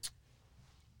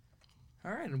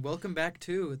All right, and welcome back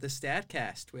to the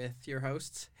StatCast with your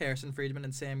hosts, Harrison Friedman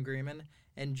and Sam Greenman,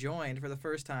 and joined for the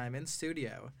first time in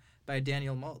studio by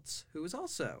Daniel Multz, who is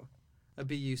also a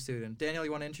BU student. Daniel,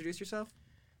 you want to introduce yourself?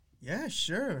 Yeah,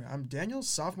 sure. I'm Daniel,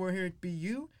 sophomore here at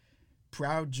BU,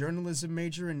 proud journalism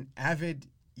major and avid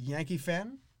Yankee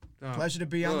fan. Pleasure to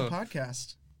be on the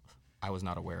podcast. I was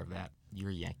not aware of that.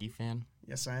 You're a Yankee fan?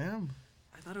 Yes, I am.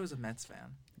 I thought it was a Mets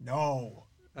fan. No.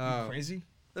 Oh, You crazy?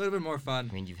 That would have been more fun.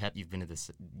 I mean, you've had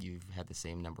the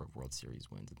same number of World Series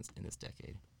wins in this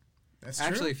decade. That's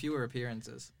Actually, true. fewer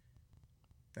appearances.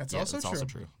 That's Yeah, also that's true. also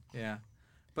true. Yeah.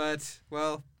 But,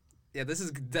 well, yeah, this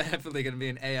is definitely going to be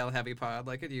an AL-heavy pod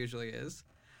like it usually is.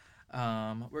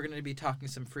 We're going to be talking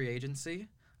some free agency.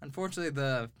 Unfortunately,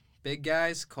 the big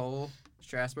guys, Cole,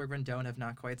 Strasburg, Rendon, have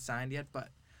not quite signed yet, but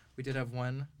we did have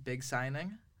one big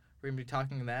signing. We're going to be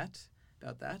talking about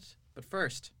that. But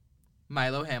first,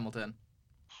 Milo Hamilton.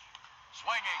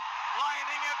 Swinging,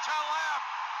 lining it to left.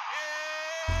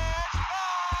 It's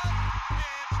gone!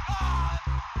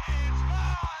 It's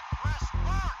gone! West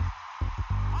Park!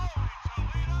 Holy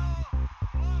Toledo!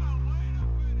 What a way to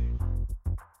finish!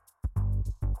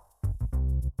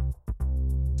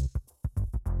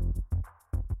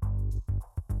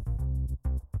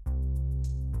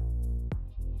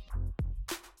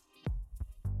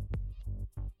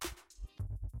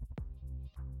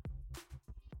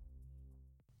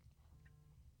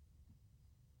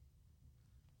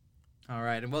 All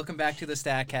right, and welcome back to the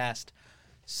StatCast.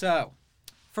 So,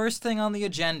 first thing on the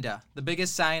agenda, the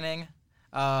biggest signing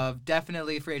of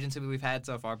definitely free agency we've had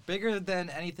so far. Bigger than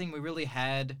anything we really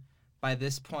had by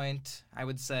this point, I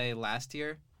would say last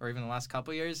year, or even the last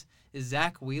couple years, is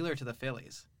Zach Wheeler to the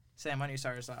Phillies. Sam, why don't you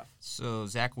start us off? So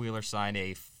Zach Wheeler signed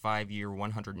a 5-year,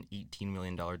 $118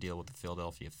 million deal with the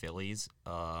Philadelphia Phillies.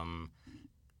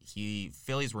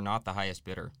 Phillies were not the highest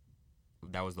bidder.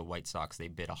 That was the White Sox. They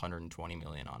bid $120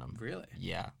 million on him. Really?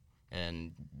 Yeah,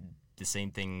 and the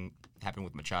same thing happened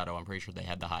with Machado. I'm pretty sure they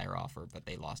had the higher offer, but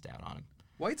they lost out on him.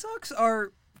 White Sox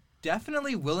are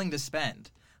definitely willing to spend.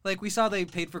 Like, we saw they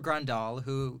paid for Grandal,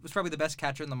 who was probably the best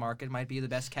catcher in the market, might be the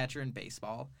best catcher in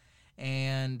baseball.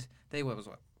 And they,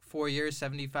 4 years,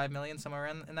 $75 million, somewhere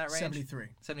in that range?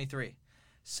 73.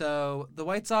 So the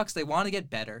White Sox, they want to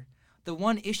get better. The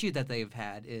one issue that they've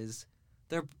had is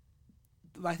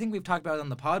I think we've talked about it on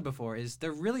the pod before, is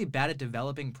they're really bad at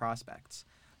developing prospects.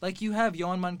 Like, you have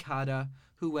Yohan Moncada,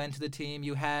 who went to the team.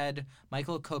 You had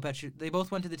Michael Kopech. They both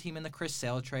went to the team in the Chris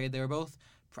Sale trade. They were both,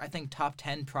 I think, top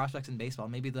 10 prospects in baseball,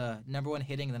 maybe the number one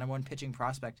hitting and the number one pitching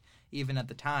prospect even at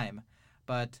the time.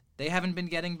 But they haven't been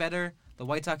getting better. The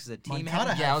White Sox as a team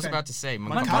Moncada Yeah, I was about to say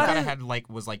Moncada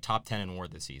was top 10 in WAR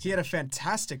this season. He had a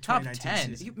fantastic top 2019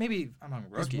 10. season. Maybe among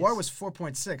rookies. His WAR was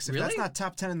 4.6. If Really? that's not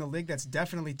top 10 in the league, that's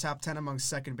definitely top 10 among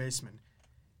second basemen.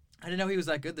 I didn't know he was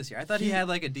that good this year. I thought he had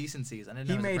like a decent season. I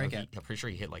didn't know he was a breakout. I'm pretty sure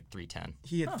he hit like 310.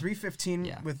 He had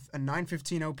 315 with a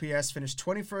 915 OPS, finished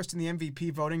 21st in the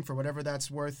MVP voting for whatever that's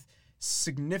worth,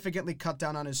 significantly cut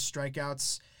down on his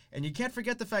strikeouts. And you can't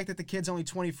forget the fact that the kid's only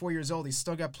 24 years old. He's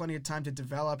still got plenty of time to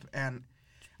develop. And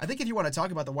I think if you want to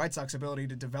talk about the White Sox ability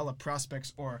to develop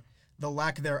prospects or the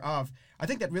lack thereof, I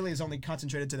think that really is only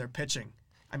concentrated to their pitching.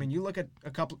 I mean, you look at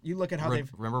how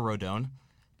they've... Remember Rodon?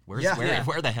 Where the heck is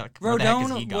he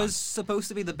Rodon gone? was supposed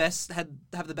to be the best, have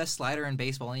the best slider in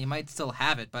baseball, and he might still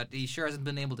have it, but he sure hasn't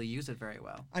been able to use it very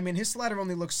well. I mean, his slider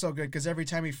only looks so good because every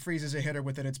time he freezes a hitter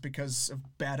with it, it's because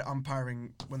of bad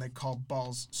umpiring when they call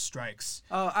balls strikes.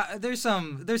 Oh, there were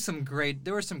some great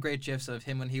gifs of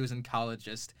him when he was in college,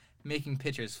 just making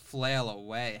pitchers flail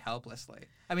away helplessly.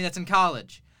 I mean, that's in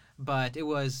college, but it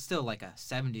was still like a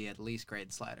 70 at least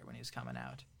grade slider when he was coming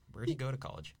out. Where did he go to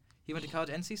college? He went to college,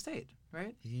 NC State,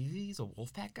 right? He's a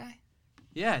Wolfpack guy?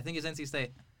 Yeah, I think he's NC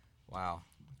State. Wow.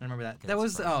 I remember that. Okay, That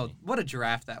was, surprised me. what a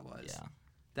draft that was. Yeah.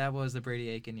 That was the Brady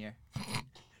Aiken year.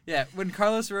 Yeah, when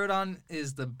Carlos Rodon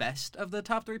is the best of the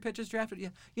top 3 pitchers drafted. Yeah,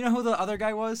 you know who the other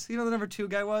guy was? You know who the number 2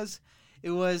 guy was?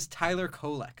 It was Tyler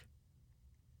Kolek.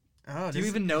 Oh, Do you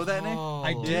even know that name?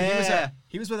 I do. Yeah.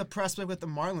 He was with a prospect with the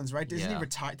Marlins, right? Yeah.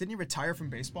 Didn't he retire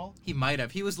from baseball? He might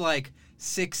have. He was like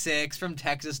 6'6" from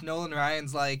Texas. Nolan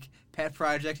Ryan's like pet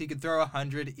project. He could throw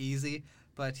 100 easy,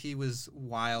 but he was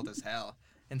wild as hell.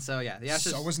 And so, yeah. The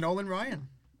Astros, So was Nolan Ryan.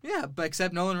 Yeah, but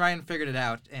except Nolan Ryan figured it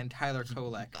out, and Tyler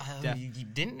Kolek. He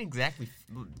didn't exactly...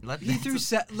 He threw...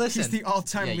 Listen. He's the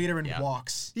all-time Yeah, leader in yeah.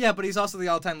 walks. Yeah, but he's also the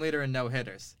all-time leader in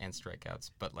no-hitters. And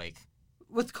strikeouts, but like...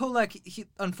 With Kolek,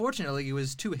 unfortunately, he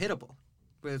was too hittable.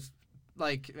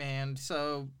 And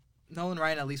so Nolan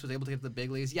Ryan at least was able to get to the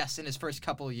big leagues. Yes, in his first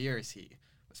couple of years, he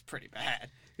was pretty bad.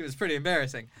 He was pretty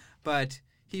embarrassing. But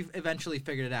he eventually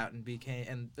figured it out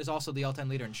and is also the all-time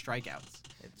leader in strikeouts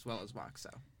as well as walks. So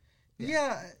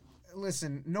yeah,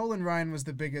 listen, Nolan Ryan was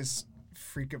the biggest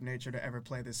freak of nature to ever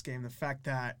play this game. The fact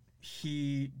that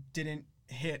he didn't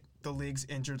hit the league's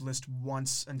injured list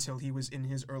once until he was in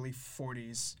his early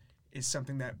 40s is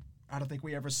something that I don't think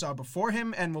we ever saw before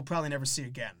him, and we'll probably never see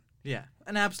again. Yeah,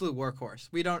 an absolute workhorse.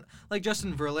 We don't like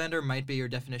Justin Verlander might be your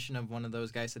definition of one of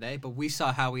those guys today, but we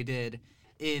saw how he did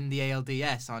in the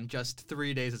ALDS on just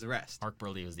 3 days of rest. Mark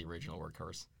Burley was the original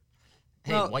workhorse.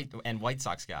 Hey, Well- White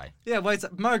Sox guy. Yeah,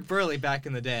 Mark Burley back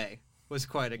in the day was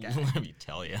quite a guy. Let me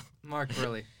tell you. Mark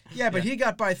Burley. Yeah, but he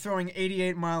got by throwing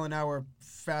 88-mile-an-hour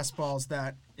fastballs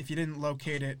that, if you didn't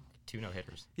locate it, 2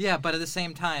 no-hitters. Yeah, but at the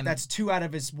same time, that's 2 out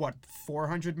of his,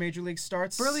 400 major league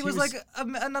starts? Burley He was like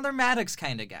another Maddox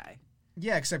kind of guy.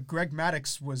 Yeah, except Greg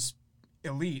Maddux was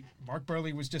elite. Mark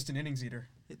Burley was just an innings eater.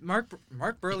 Mark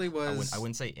Burley was. I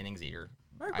wouldn't say innings eater.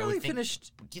 Mark I Burley would think-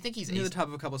 finished Do you think he's near the ace? top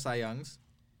of a couple Cy Youngs.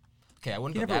 Okay, I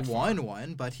wouldn't He go never that far. won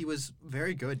one, but he was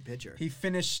very good pitcher. He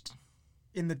finished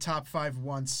in the top 5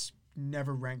 once,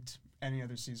 never ranked any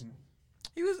other season.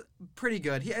 He was pretty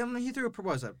good. He threw what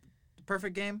was it?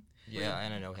 Perfect game. Yeah,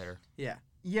 and a no-hitter. Yeah.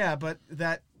 Yeah, but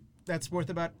that's worth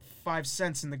about 5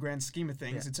 cents in the grand scheme of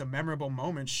things. Yeah. It's a memorable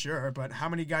moment, sure, but how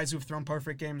many guys who've thrown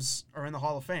perfect games are in the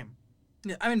Hall of Fame?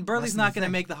 Yeah, I mean, Burley's Less than not the going to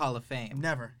thing. make the Hall of Fame.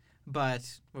 Never.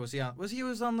 But what was he on? He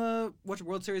was on the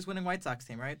World Series winning White Sox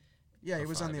team, right? Yeah, he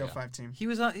was on the 05, 05 team. He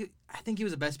was on. I think he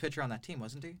was the best pitcher on that team,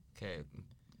 wasn't he? Okay,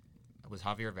 was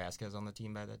Javier Vasquez on the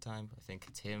team by that time? I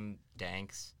think Tim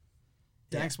Danks.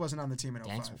 Danks wasn't on the team in 05.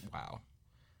 Danks, wow.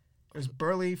 It was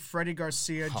Burley, Freddie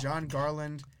Garcia, Oh. John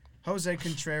Garland, Jose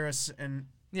Contreras, and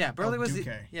Yeah, Burley was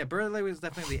Duque. Burley was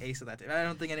definitely the ace of that team. I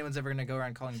don't think anyone's ever going to go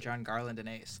around calling John Garland an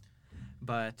ace.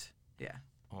 But yeah,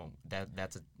 Oh,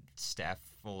 that's a staff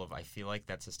full of. I feel like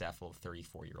that's a staff full of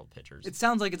 34-year-old pitchers. it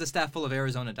sounds like it's a staff full of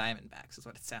Arizona Diamondbacks. Is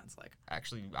what it sounds like.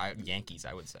 Actually, Yankees,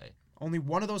 I would say. only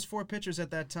one of those 4 pitchers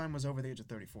at that time was over the age of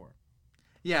 34.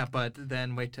 Yeah, but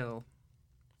then wait till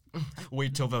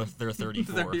Wait till they're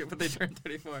 34. but they turn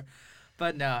 34.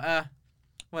 But no,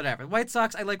 whatever. White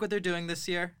Sox, I like what they're doing this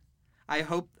year. I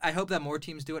hope that more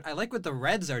teams do it. I like what the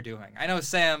Reds are doing. I know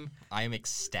Sam I am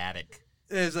ecstatic.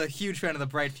 is a huge fan of the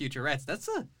bright future Reds. That's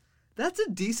a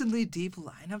decently deep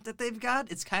lineup that they've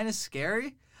got. It's kind of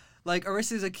scary. Like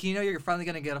Aristides Aquino, you're finally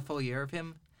gonna get a full year of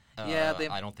him.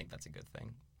 I don't think that's a good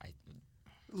thing.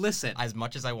 Listen, As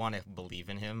much as I want to believe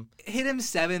in him, hit him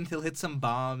 7th. He'll hit some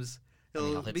bombs. It'll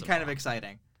he'll hit be some kind of bombs.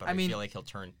 exciting. but I mean, feel like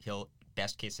he'll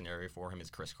best case scenario for him is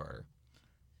Chris Carter.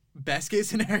 best case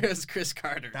scenario is Chris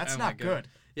Carter. That's Oh my not God. good.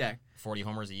 Yeah, 40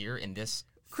 homers a year in this.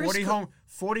 40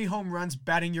 home runs,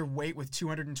 batting your weight with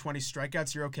 220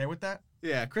 strikeouts. You're okay with that?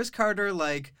 Yeah, Chris Carter,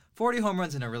 like 40 home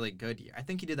runs in a really good year. I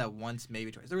think he did that once,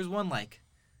 maybe twice. There was one like,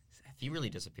 He really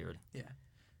disappeared. yeah.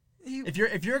 If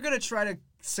you're gonna try to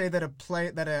say that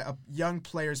a young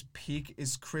player's peak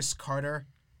is Chris Carter,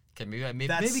 Okay, maybe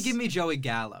That's- Maybe give me Joey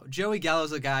Gallo. Joey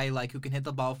Gallo's a guy like who can hit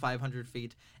the ball 500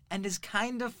 feet and has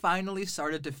kind of finally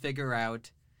started to figure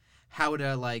out how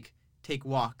to like take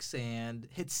walks and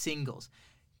hit singles.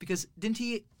 Because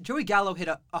Joey Gallo hit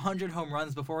 100 home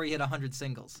runs before he hit 100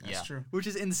 singles. that's Yeah. true. Which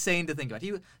is insane to think about.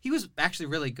 He was actually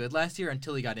really good last year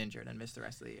until he got injured and missed the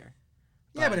rest of the year.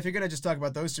 Yeah, but if you're gonna just talk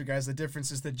about those two guys, the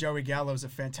difference is that Joey Gallo is a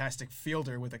fantastic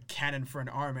fielder with a cannon for an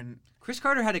arm, and Chris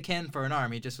Carter had a cannon for an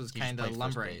arm. He just was He just kind of played first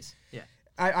lumbering. base. Yeah.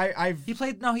 I've He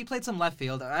played some left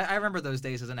field. I remember those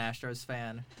days as an Astros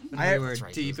fan when we were That's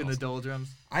right, he deep was in the awesome.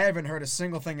 doldrums. I haven't heard a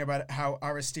single thing about how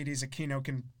Aristides Aquino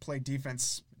can play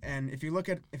defense. And if you look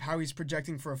at how he's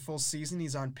projecting for a full season,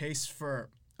 he's on pace for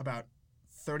about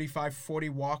 35, 40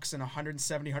 walks and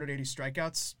 170, 180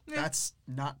 strikeouts. Yeah. That's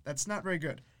not very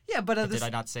good. Yeah, but, But did I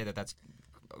not say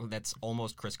that's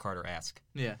almost Chris Carter-esque?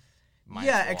 yeah, minus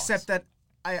Yeah, walks. except that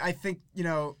I think,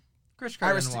 Chris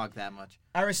Carter didn't Arist- walk that much.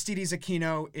 Aristides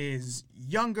Aquino is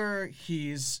younger.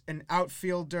 He's an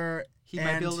outfielder. He might be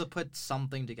and able to put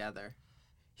something together.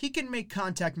 he can make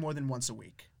contact more than once a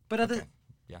week. But Okay.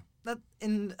 Yeah. that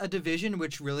in a division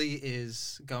which really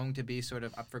is going to be sort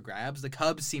of up for grabs, the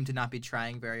Cubs seem to not be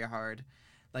trying very hard.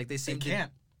 Like they They seem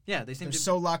can't. Yeah, they seem They're to.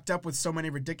 so locked up with so many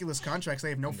ridiculous contracts. They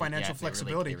have no And financial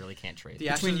flexibility. They really can't trade. The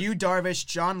Between Astros- you, Darvish,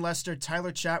 John Lester,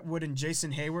 Tyler Chatwood, and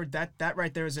Jason Hayward, that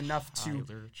right there is enough to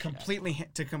Tyler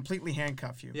completely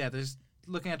handcuff you. Yeah, there's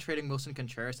looking at trading Wilson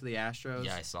Contreras to the Astros.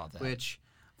 Yeah, I saw that. Which,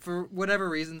 for whatever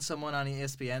reason, someone on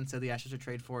ESPN said the Astros should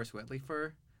trade Forrest Whitley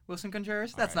for Wilson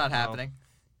Contreras. That's right, not well, happening.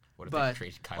 What if but- they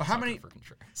trade Kyle Well, how Tucker many- for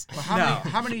Contreras? Well, No.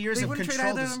 how many years They of wouldn't trade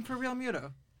control either of does? them for Real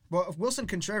Muto. Well, if Wilson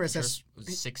Contreras Just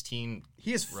has 16.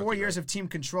 he has 4 rookie, years right? of team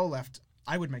control left,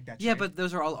 I would make that trade. Yeah, but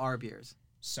those are all ARB years.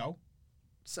 So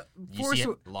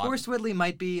Forrest Whitley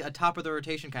might be a top of the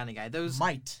rotation kind of guy. Those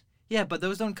might. Yeah, but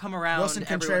those don't come around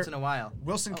every once in a while.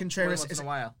 Wilson Contreras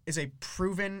is a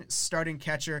proven starting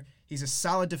catcher. He's a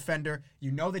solid defender.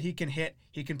 You know that he can hit.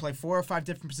 He can play 4 or 5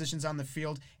 different positions on the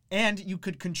field, and you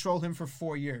could control him for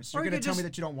 4 years. You're going to tell me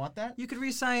that you don't want that? You could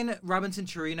re-sign Robinson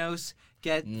Chirinos,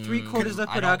 get 3/4 of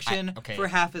production for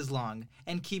half as long,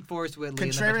 and keep Forrest Whitley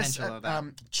and the potential of that.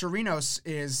 Chirinos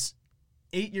is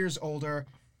 8 years older,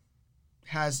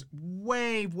 has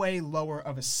way, way lower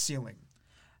of a ceiling.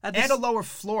 And a lower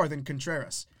floor than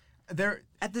Contreras.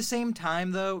 At the same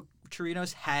time, though,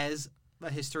 Chirinos has a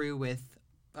history with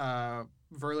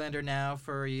Verlander now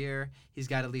for a year. He's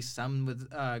got at least some with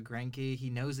Greinke. He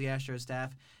knows the Astros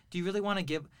staff. Do you really want to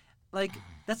give...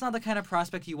 that's not the kind of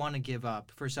prospect you want to give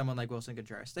up for someone like Wilson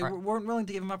Contreras. They weren't willing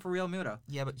to give him up for Real Muto.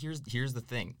 Yeah, but here's the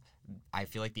thing. I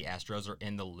feel like the Astros are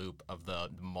in the loop of the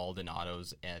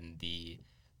Maldonados and the...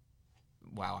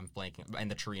 Wow, I'm blanking. And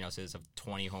the Chirinoses of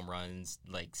 20 home runs,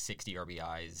 60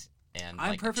 RBIs, and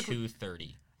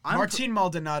 230. Martin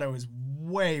Maldonado is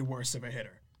way worse of a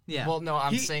hitter. Yeah. Well, no,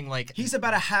 I'm saying he's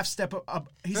about a half step up.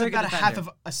 He's about a half of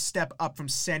a step up from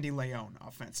Sandy Leon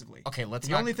offensively. Okay, let's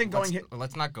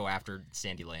not go after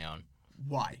Sandy Leon.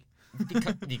 Why?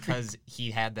 Because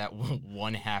he had that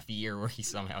one half year where he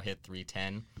somehow hit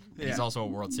 310. Yeah. He's also a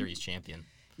World Series champion.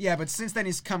 Yeah, but since then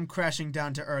he's come crashing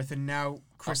down to earth, and now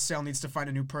Chris Sale needs to find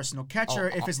a new personal catcher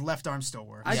if his left arm still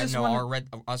works.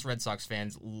 Us Red Sox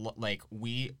fans,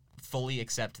 we fully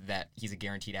accept that he's a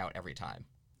guaranteed out every time.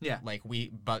 Yeah.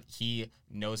 But he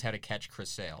knows how to catch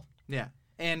Chris Sale. Yeah,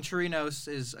 and Chirinos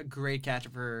is a great catcher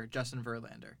for Justin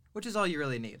Verlander, which is all you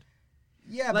really need.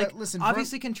 Yeah, but listen.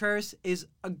 Obviously, Contreras is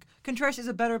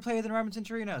a better player than Robinson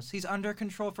Chirinos. He's under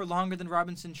control for longer than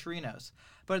Robinson Chirinos.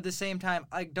 But at the same time,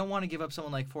 I don't want to give up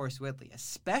someone like Forrest Whitley,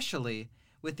 especially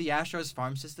with the Astros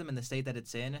farm system and the state that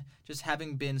it's in, just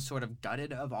having been sort of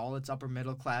gutted of all its upper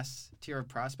middle class tier of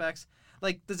prospects.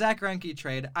 Like the Zach Greinke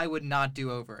trade, I would not do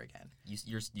over again.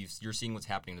 You're seeing what's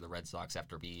happening to the Red Sox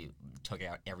after we took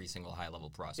out every single high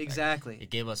level prospect. Exactly. It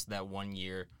gave us that 1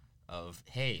 year of,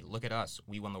 hey, look at us,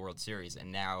 we won the World Series,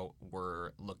 and now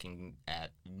we're looking at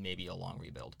maybe a long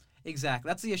rebuild. Exactly.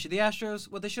 That's the issue. The Astros,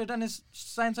 what they should have done is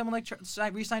sign someone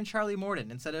like re-sign Charlie Morton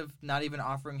instead of not even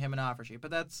offering him an offer sheet. But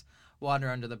that's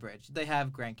water under the bridge. They have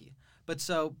Greinke. But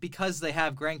so because they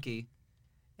have Greinke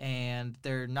and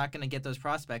they're not going to get those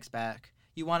prospects back,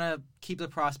 you want to keep the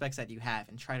prospects that you have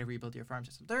and try to rebuild your farm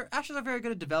system. The Astros are very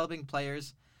good at developing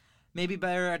players, maybe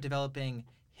better at developing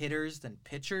hitters than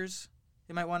pitchers,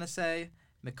 you might want to say.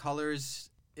 McCullers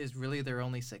is really their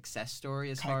only success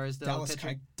story as far as the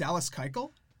pitching. Dallas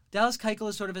Keuchel? Dallas Keuchel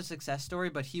is sort of a success story,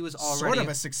 but he was already... Sort of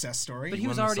a success story. But he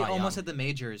was already almost at the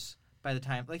majors by the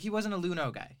time. He wasn't a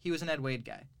Luno guy. He was an Ed Wade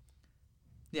guy.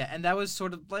 Yeah, and that was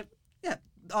sort of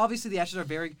obviously the Astros are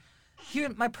very...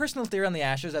 my personal theory on the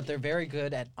Astros is that they're very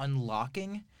good at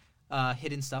unlocking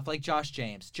hidden stuff, like Josh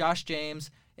James. Josh James,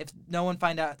 if no one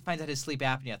finds out his sleep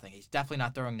apnea thing, he's definitely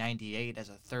not throwing 98 as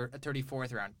a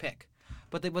 34th round pick.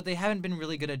 But what they haven't been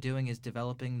really good at doing is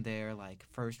developing their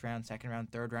first round, second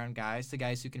round, third round guys, the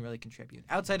guys who can really contribute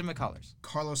outside of McCullers.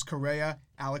 Carlos Correa,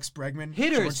 Alex Bregman,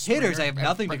 hitters. I have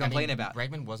nothing to complain about.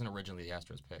 Bregman wasn't originally the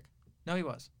Astros pick. No, he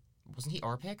was. Wasn't he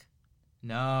our pick?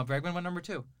 No, Bregman went number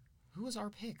 2. Who was our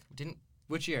pick?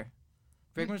 Which year?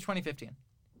 Bregman was 2015.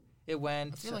 It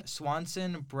went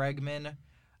Swanson, Bregman.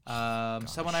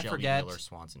 Someone I forget. Miller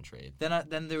Swanson trade.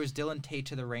 Then there was Dylan Tate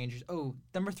to the Rangers. Oh,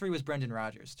 number 3 was Brendan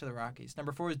Rodgers to the Rockies.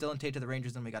 Number 4 was Dylan Tate to the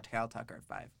Rangers. Then we got Kyle Tucker at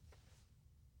 5.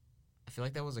 I feel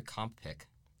like that was a comp pick.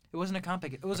 It wasn't a comp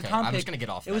pick. It was a comp pick. I'm just gonna get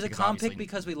off. It was a comp pick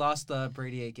because we lost the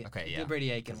Brady Aiken. Okay, yeah. The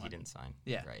Brady Aiken one. He didn't sign.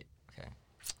 Yeah. Right. Okay.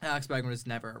 Alex Bregman was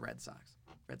never a Red Sox.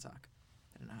 I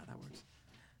don't know how that works.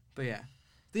 But yeah.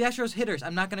 The Astros hitters,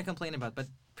 I'm not going to complain about, but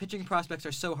pitching prospects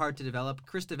are so hard to develop.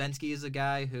 Chris Davinsky is a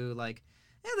guy who,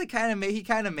 he kind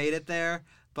of made it there,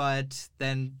 but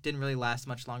then didn't really last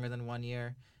much longer than 1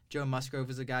 year. Joe Musgrove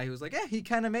is a guy who was he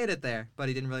kind of made it there, but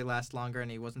he didn't really last longer,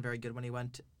 and he wasn't very good when he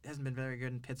hasn't been very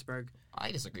good in Pittsburgh.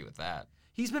 I disagree with that.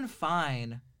 He's been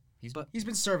fine. He's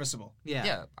been serviceable. Yeah.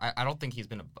 Yeah, I don't think he's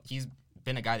been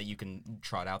a guy that you can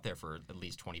trot out there for at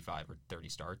least 25 or 30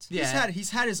 starts. Yeah.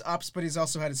 He's had his ups, but he's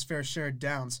also had his fair share of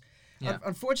downs. Yeah.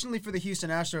 Unfortunately for the Houston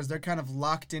Astros, they're kind of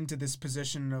locked into this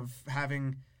position of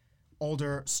having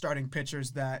older starting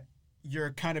pitchers that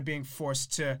you're kind of being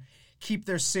forced to keep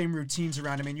their same routines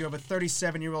around. I mean, you have a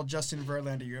 37-year-old Justin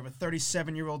Verlander. You have a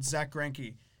 37-year-old Zach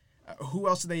Greinke. Who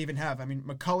else do they even have? I mean,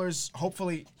 McCullers,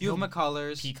 hopefully... You have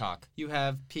McCullers. Peacock. You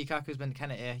have Peacock, who's been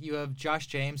kind of You have Josh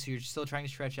James, who you're still trying to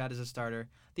stretch out as a starter.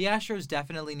 The Astros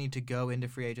definitely need to go into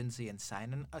free agency and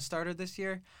sign a starter this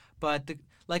year. But,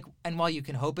 and while you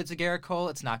can hope it's a Garrett Cole,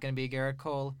 it's not going to be a Garrett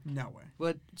Cole. No way.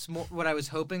 What I was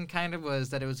hoping kind of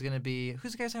was that it was going to be...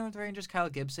 Who's the guy signed with the Rangers? Kyle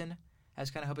Gibson? I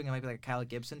was kind of hoping it might be like a Kyle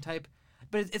Gibson type.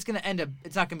 But it's going to end up...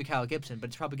 It's not going to be Kyle Gibson, but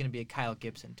it's probably going to be a Kyle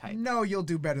Gibson type. No, you'll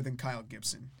do better than Kyle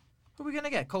Gibson. Who are we going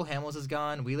to get? Cole Hamels is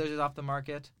gone. Wheeler's is off the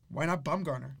market. Why not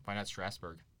Bumgarner? Why not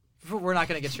Strasburg? We're not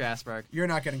going to get Strasburg. You're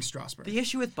not getting Strasburg. The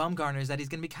issue with Bumgarner is that he's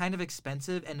going to be kind of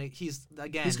expensive, and he's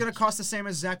going to cost the same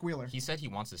as Zach Wheeler. He said he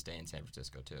wants to stay in San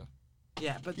Francisco, too.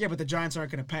 Yeah, but the Giants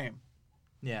aren't going to pay him.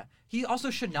 Yeah. He also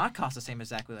should not cost the same as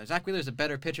Zach Wheeler. Zach Wheeler is a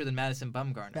better pitcher than Madison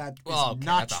Bumgarner. That is not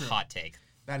that's true. a hot take.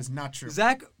 That is not true.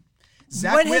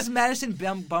 When has Madison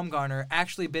Bumgarner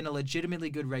actually been a legitimately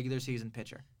good regular season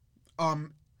pitcher?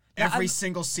 Every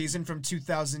single season from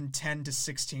 2010 to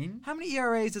 16. How many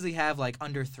ERAs does he have,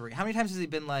 under 3? How many times has he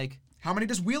been, How many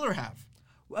does Wheeler have?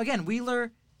 Again,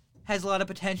 Wheeler has a lot of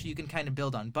potential you can kind of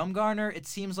build on. Bumgarner, it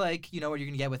seems like you know what you're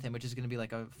going to get with him, which is going to be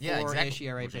like a 4-ish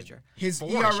ERA pitcher. His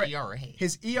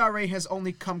ERA has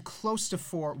only come close to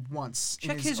 4 once.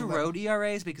 Check his road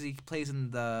ERAs because he plays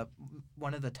in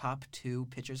one of the top 2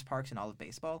 pitchers parks in all of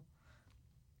baseball.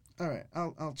 All right,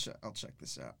 I'll check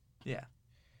this out. Yeah.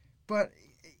 But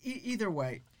either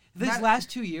way, these last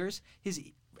 2 years, his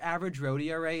average road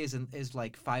ERA is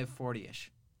like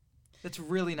 5.40-ish. That's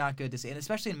really not good to see, and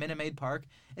especially in Minute Maid Park,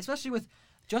 especially with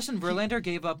Justin Verlander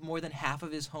gave up more than half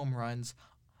of his runs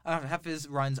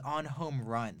on home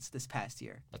runs this past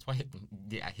year. That's why,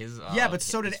 but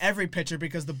so did every pitcher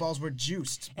because the balls were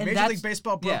juiced. And Major League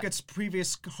Baseball broke its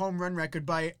previous home run record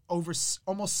by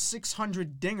almost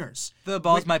 600 dingers. The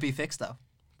balls might be fixed though.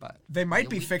 But they might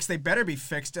be fixed. They better be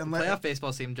fixed. Playoff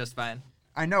baseball seemed just fine.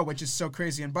 I know, which is so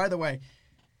crazy. And by the way,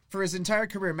 for his entire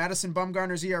career, Madison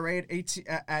Bumgarner's ERA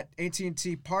at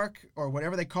AT&T Park, or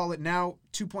whatever they call it now,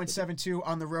 2.72.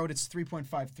 On the road, it's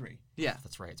 3.53. Yeah.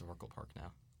 That's right. It's Oracle Park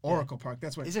now. Oracle Park.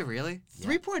 That's what. Is it really?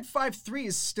 3.53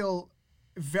 is still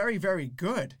very, very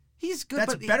good. He's good.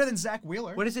 That's better than Zach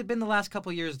Wheeler. What has it been the last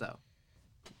couple years, though?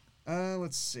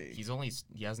 Let's see. He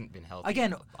hasn't been healthy.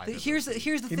 Again, here's the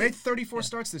thing. He made 34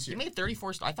 starts this year. He made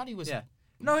 34. I thought he was. Yeah.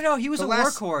 No, he was a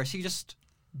workhorse. He just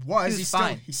was. He's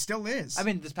fine. He still is. I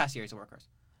mean, this past year he's a workhorse.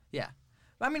 Yeah.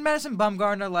 I mean, Madison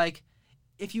Bumgarner,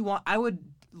 if you want, I would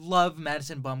love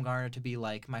Madison Bumgarner to be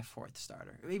like my 4th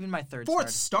starter, even my 3rd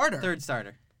starter.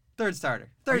 Third starter.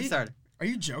 Are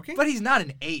you joking? But he's not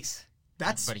an ace.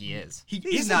 But he is.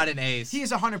 He's not an ace. He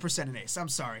is 100% an ace. I'm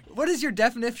sorry. What is your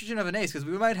definition of an ace? Because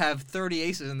we might have 30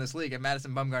 aces in this league, and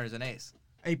Madison Bumgarner's an ace.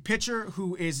 A pitcher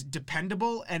who is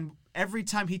dependable, and every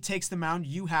time he takes the mound,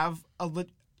 you have a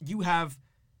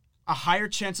higher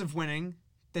chance of winning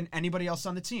than anybody else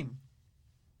on the team.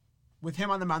 With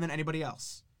him on the mound than anybody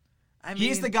else.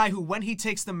 He is the guy who, when he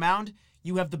takes the mound,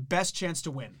 you have the best chance to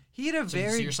win. He had So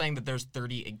you're saying that there's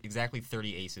exactly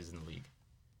 30 aces in the league?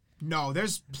 No,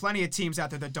 there's plenty of teams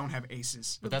out there that don't have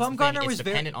aces. But that's Bumgarner the thing. It's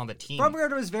dependent on the team.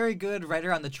 Bumgarner was very good right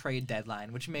around the trade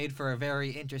deadline, which made for a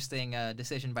very interesting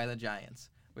decision by the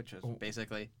Giants, which was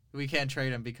basically, we can't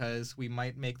trade him because we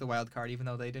might make the wild card, even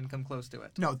though they didn't come close to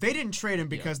it. No, they didn't trade him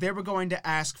because they were going to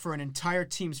ask for an entire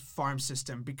team's farm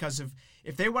system, because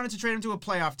if they wanted to trade him to a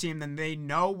playoff team, then they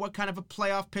know what kind of a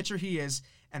playoff pitcher he is,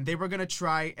 and they were going to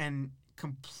try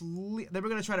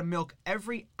to milk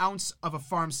every ounce of a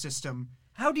farm system.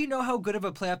 How do you know how good of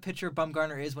a playoff pitcher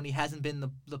Bumgarner is when he hasn't been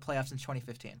the playoffs since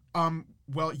 2015?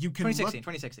 Well, you can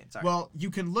 2016, sorry. Well, you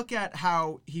can look at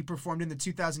how he performed in the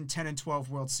 2010 and 12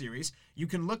 World Series. You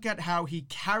can look at how he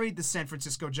carried the San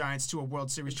Francisco Giants to a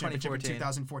World Series championship in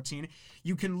 2014.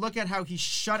 You can look at how he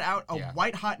shut out a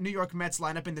white-hot New York Mets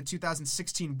lineup in the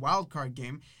 2016 wildcard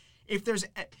game.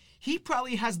 He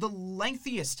probably has the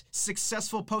lengthiest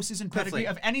successful postseason pedigree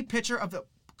of any pitcher of the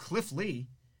Cliff Lee.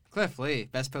 Cliff Lee,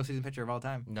 best postseason pitcher of all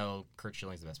time. No, Curt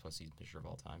Schilling's the best postseason pitcher of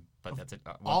all time. But that's it.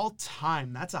 All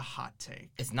time? That's a hot take.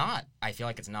 It's not. I feel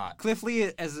like it's not. Cliff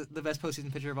Lee as the best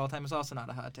postseason pitcher of all time is also not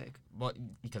a hot take. Well,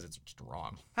 because it's just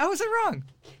wrong. How is it wrong?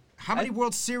 How many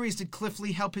World Series did Cliff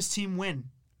Lee help his team win?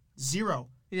 0.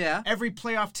 Yeah. Every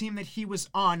playoff team that he was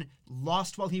on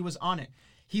lost while he was on it.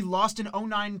 He lost in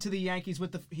 2009 to the Yankees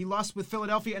he lost with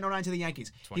Philadelphia in 2009 to the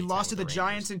Yankees. He lost to the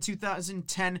Giants in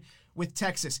 2010 with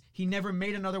Texas. He never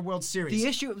made another World Series.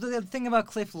 The thing about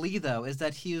Cliff Lee, though, is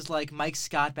that he was like Mike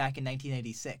Scott back in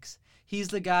 1986. He's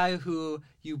the guy who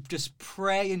you just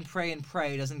pray and pray and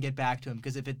pray doesn't get back to him,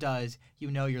 because if it does,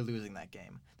 you know you're losing that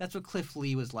game. That's what Cliff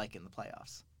Lee was like in the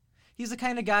playoffs. He's the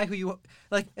kind of guy who you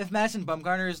like. If Madison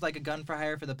Bumgarner is like a gun for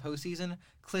hire for the postseason,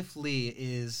 Cliff Lee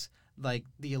is like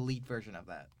the elite version of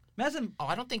that. Madison. Oh,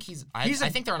 I don't think he's. I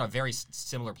think they're on a very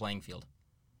similar playing field,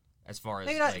 as far as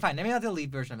maybe not fine. Maybe not the elite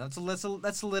version of that.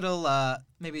 That's a little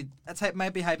maybe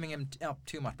might be hyping him up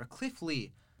too much. But Cliff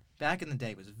Lee, back in the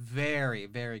day, was very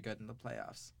very good in the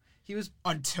playoffs. He was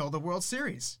until the World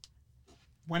Series,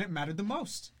 when it mattered the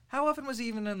most. How often was he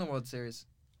even in the World Series?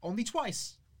 Only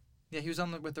twice. Yeah, he was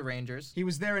with the Rangers. He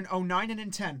was there in 2009 and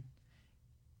in 2010.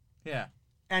 Yeah.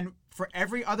 And for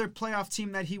every other playoff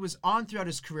team that he was on throughout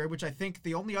his career, which I think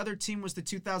the only other team was the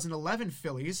 2011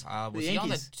 Phillies. Was he on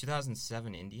the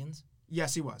 2007 Indians?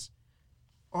 Yes, he was.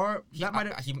 Or that might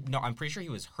have... No, I'm pretty sure he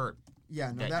was hurt.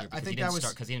 Yeah, no, I think that was...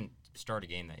 Because he didn't start a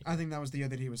game that year. I think that was the year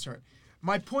that he was hurt.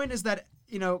 My point is that,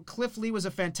 Cliff Lee was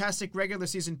a fantastic regular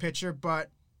season pitcher,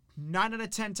 but 9 out of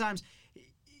 10 times...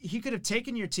 He could have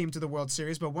taken your team to the World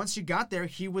Series, but once you got there,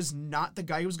 he was not the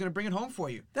guy who was going to bring it home for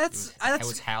you. It was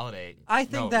Halladay. I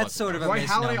think that's sort of a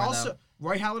misnomer,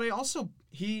 Roy Halladay also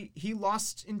he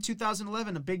lost in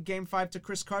 2011 a big Game 5 to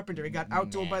Chris Carpenter. He got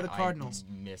outdueled by the Cardinals.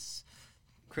 I miss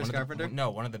Chris Carpenter?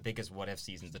 One of the biggest what-if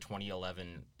seasons, the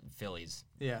 2011 Phillies.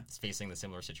 Yeah. Facing the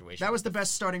similar situation. That was the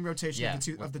best starting rotation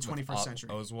of the 21st century.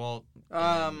 Oswalt.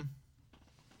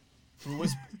 Who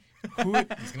was... He's going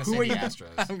to say the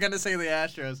Astros. I'm going to say the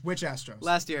Astros. Which Astros?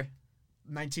 Last year.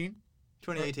 2018?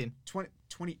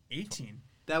 2018?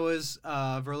 That was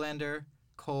Verlander,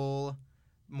 Cole,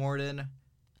 Morden,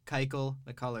 Keuchel,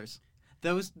 McCullers.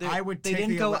 I would take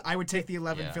the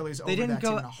 11 Phillies over that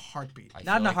team in a heartbeat.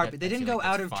 Not in a heartbeat. They didn't go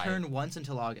out of turn once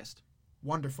until August.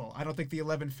 Wonderful. I don't think the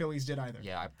 11 Phillies did either.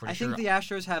 Yeah, I'm pretty sure. I think the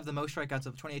Astros have the most strikeouts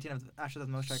of 2018. The Astros have the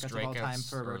most strikeouts of all time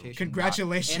for a rotation.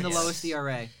 Congratulations. And the lowest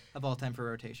ERA of all time for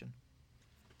a rotation.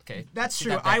 Okay, that's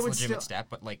true. That's I would legitimate stat,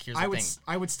 but here's the thing.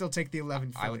 I would still take the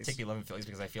 11 Phillies. I would take the 11 Phillies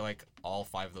because I feel like all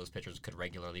 5 of those pitchers could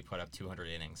regularly put up 200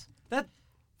 innings.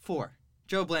 4.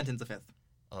 Joe Blanton's the 5th.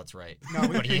 Oh, that's right. No,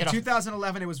 in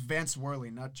 2011 it was Vance Worley,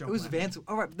 not Joe. It was Blanton. Vance.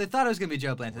 Oh, right. They thought it was going to be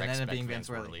Joe Blanton, and it ended up being Vance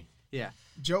Worley. Yeah.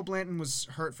 Joe Blanton was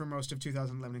hurt for most of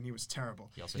 2011, and he was terrible.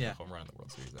 He also hit a home run in the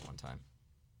World Series at one time.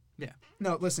 Yeah.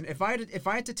 No, listen. If I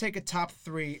had to take a top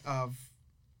 3 of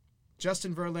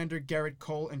Justin Verlander, Garrett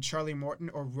Cole, and Charlie Morton,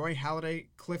 or Roy Halladay,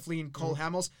 Cliff Lee, and Cole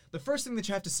Hamels, the first thing that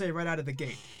you have to say right out of the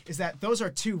gate is that those are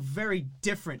 2 very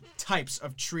different types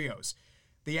of trios.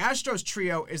 The Astros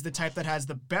trio is the type that has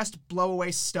the best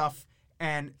blow-away stuff,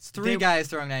 and it's 3 guys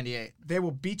throwing 98. They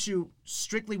will beat you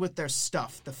strictly with their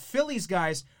stuff. The Phillies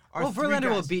guys are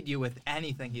Verlander will beat you with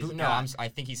anything he's got. I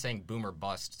think he's saying boom or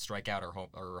bust, strikeout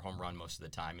or home run most of the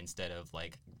time instead of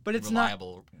But it's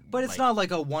reliable. It's not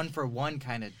like a 1-for-1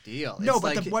 kind of deal. No,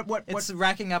 it's but it's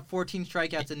racking up 14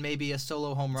 strikeouts and maybe a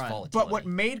solo home run. But what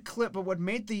made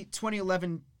the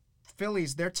 2011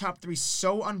 Phillies, their top 3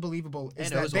 so unbelievable is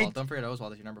that Oswalt. Don't forget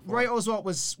Oswalt as your number 4. Roy Oswalt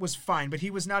was fine, but he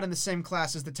was not in the same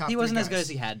class as the top 3 guys. He wasn't as good as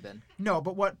he had been. No,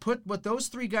 but what those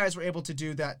 3 guys were able to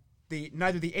do that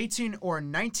neither the 18 or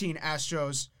 19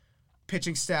 Astros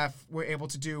pitching staff were able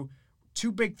to do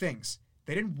 2 big things.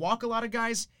 They didn't walk a lot of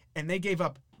guys, and they gave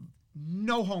up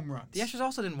no home runs. The Astros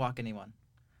also didn't walk anyone.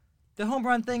 The home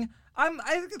run thing,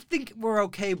 I think we're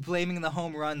okay blaming the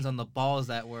home runs on the balls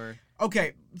that were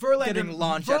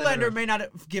Verlander may not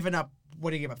have given up,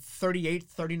 38,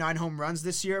 39 home runs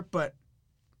this year, but,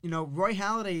 Roy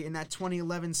Halladay in that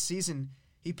 2011 season,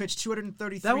 he pitched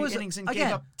 233 innings and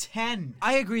gave up 10.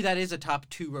 I agree that is a top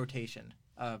 2 rotation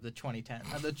of the 2010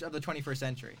 of the 21st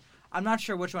century. I'm not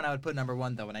sure which one I would put number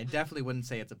 1 though, and I definitely wouldn't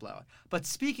say it's a blowout. But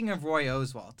speaking of Roy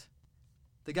Oswalt,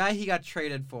 the guy he got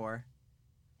traded for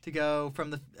to go from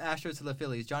the Astros to the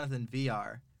Phillies, Jonathan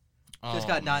VR, just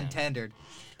got non-tendered.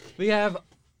 We have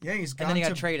he's gone and then he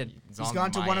got traded. He's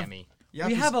gone to Miami.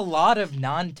 We have a lot of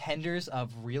non-tenders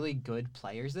of really good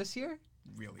players this year.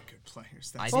 Really good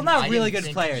players. Not really good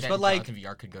players, but Jonathan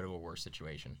VR could go to a worse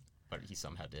situation, but he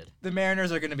somehow did. The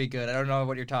Mariners are going to be good. I don't know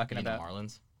what you're talking about.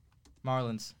 The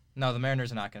Marlins. No, the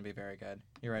Mariners are not going to be very good.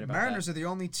 You're right about Mariners are the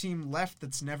only team left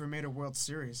that's never made a World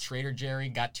Series. Trader Jerry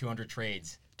got 200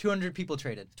 trades. 200 people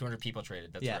traded. 200 people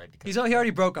traded. That's right. He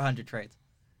already broke 100 trades.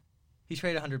 He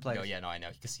traded 100 players. Oh yeah, no, I know.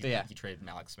 Because he traded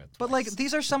Malik Smith. But twice.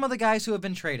 These are some of the guys who have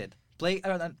been traded.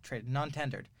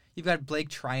 Non-tendered. You've got Blake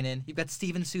Trinan. You've got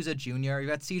Steven Souza Jr. You've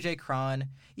got C.J. Cron.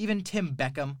 Even Tim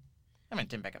Beckham. I mean,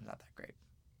 Tim Beckham's not that great,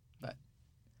 but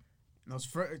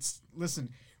listen,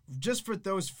 just for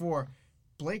those 4,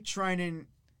 Blake Trinan,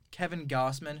 Kevin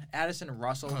Gossman, Addison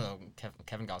Russell. Oh,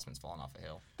 Kevin Gossman's fallen off a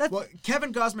hill. Well,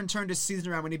 Kevin Gossman turned his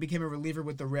season around when he became a reliever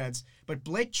with the Reds, but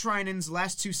Blake Trinan's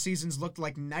last 2 seasons looked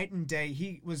like night and day.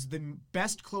 He was the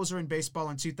best closer in baseball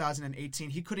in 2018.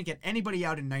 He couldn't get anybody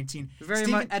out in 19. Very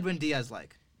much Edwin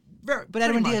Diaz-like. But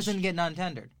Edwin Diaz didn't get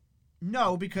non-tendered.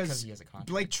 No, because he has a contract.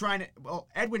 Blake Trinan... Well,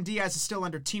 Edwin Diaz is still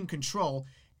under team control.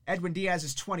 Edwin Diaz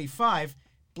is 25.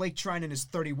 Blake Trinan is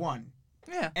 31.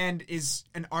 Yeah. And is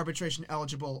an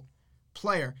arbitration-eligible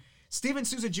player. Steven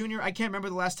Souza Jr., I can't remember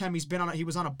the last time he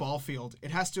was on a ball field.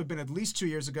 It has to have been at least 2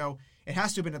 years ago. It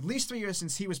has to have been at least 3 years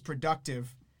since he was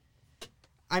productive.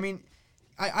 I mean,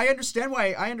 I understand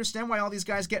why all these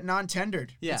guys get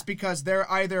non-tendered. Yeah. It's because they're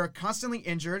either constantly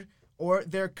injured or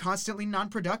they're constantly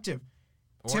non-productive.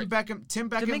 Tim Beckham.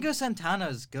 Domingo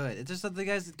Santana's good. It's just that the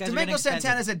guys Domingo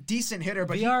Santana's a decent hitter,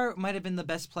 but VR might have been the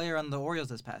best player on the Orioles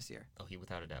this past year. Oh, he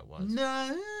without a doubt was.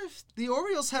 Nah, the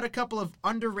Orioles had a couple of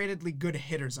underratedly good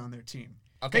hitters on their team.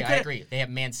 Okay, I agree. They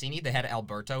have Mancini, they had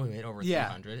Alberto, who hit over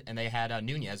 300, and they had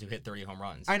Nunez, who hit 30 home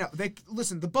runs. I know. The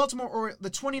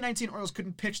 2019 Orioles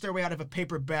couldn't pitch their way out of a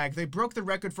paper bag. They broke the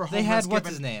record for home runs. They had given. what's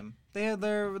his name? They had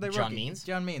their John Means.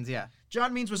 John Means, yeah.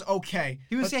 John Means was okay.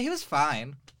 He was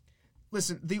fine.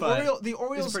 Listen, the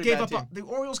Orioles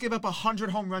gave up 100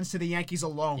 home runs to the Yankees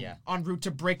alone en route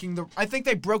to breaking the. I think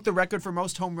they broke the record for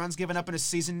most home runs given up in a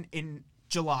season in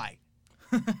July.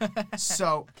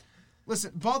 So,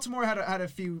 listen, Baltimore had a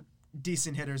few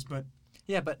decent hitters, but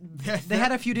but they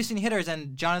had a few decent hitters,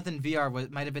 and Jonathan VR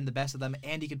might have been the best of them,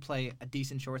 and he could play a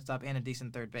decent shortstop and a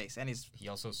decent third base, and he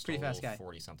also stole pretty fast guy.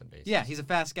 40-something bases. Yeah, he's a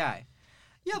fast guy.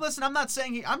 Yeah, listen, I'm not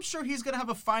saying I'm sure he's going to have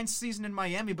a fine season in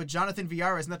Miami, but Jonathan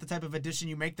Villar is not the type of addition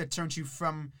you make that turns you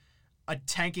from a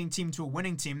tanking team to a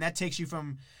winning team. That takes you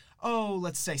from,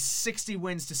 let's say 60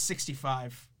 wins to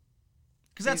 65.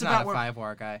 Because that's about not a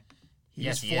 5-WAR guy. He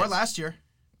was 4 last year.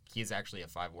 He is actually a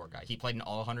 5-WAR guy. He played in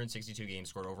all 162 games,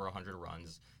 scored over 100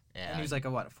 runs. And he was like a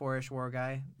 4-ish WAR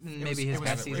guy? Maybe his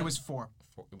best season. It was 4.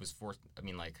 It was 4. I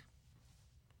mean,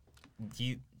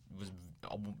 he was,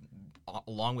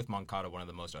 along with Moncada, one of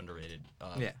the most underrated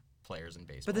players in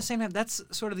baseball. But at the same time, that's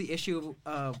sort of the issue.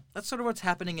 That's sort of what's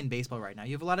happening in baseball right now.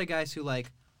 You have a lot of guys who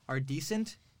are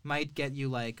decent, might get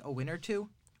you a win or two,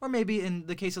 or maybe in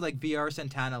the case of VR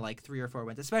Santana, 3 or 4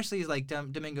 wins. Especially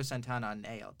Domingo Santana on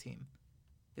an AL team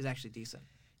is actually decent.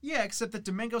 Yeah, except that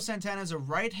Domingo Santana is a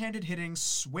right-handed hitting,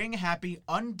 swing-happy,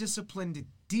 undisciplined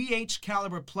DH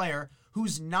caliber player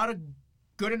who's not a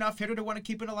good enough hitter to want to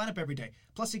keep in a lineup every day.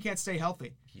 Plus, he can't stay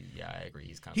healthy. I agree.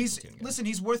 He's kind of a platoon guy. Listen,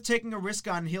 he's worth taking a risk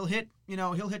on. He'll hit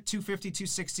 250,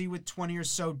 260 with 20 or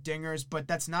so dingers, but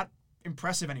that's not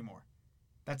impressive anymore.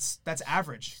 That's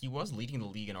average. He was leading the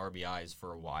league in RBIs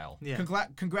for a while. Yeah.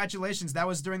 Congratulations. That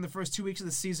was during the first 2 weeks of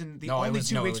the season. The only only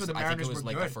 2 weeks where the Mariners I think it was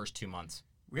were good. the first 2 months.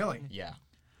 Really? Yeah.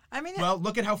 I mean, well,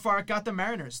 look at how far it got the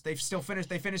Mariners. They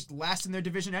finished last in their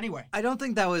division anyway. I don't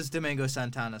think that was Domingo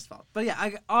Santana's fault. But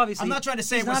yeah, obviously, I'm not trying to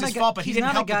say it was his fault, but he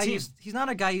didn't help the team. He's not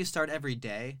a guy you start every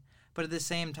day. But at the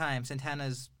same time,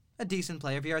 Santana's a decent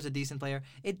player. VR's a decent player.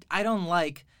 I don't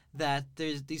like that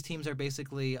these teams are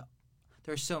basically,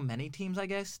 there's so many teams, I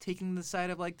guess, taking the side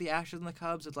of the Astros and the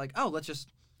Cubs. It's let's just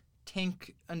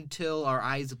tank until our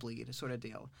eyes bleed sort of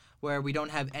deal, where we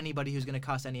don't have anybody who's going to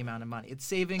cost any amount of money. It's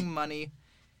saving money.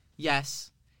 Yes,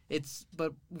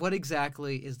 but what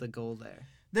exactly is the goal there?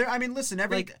 Listen,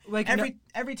 every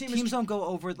team teams don't go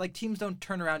over teams don't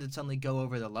turn around and suddenly go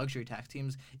over the luxury tax.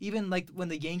 Teams, even when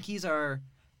the Yankees are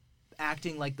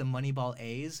acting like the Moneyball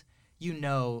A's, you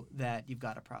know that you've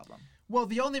got a problem. Well,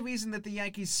 the only reason that the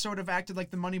Yankees sort of acted like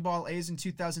the Moneyball A's in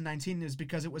 2019 is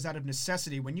because it was out of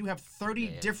necessity. When you have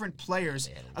 30 different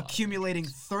players accumulating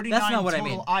 39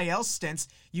 total IL stints,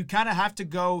 you kind of have to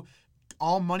go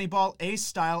all Moneyball A's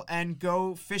style and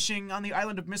go fishing on the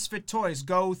island of misfit toys.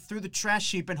 Go through the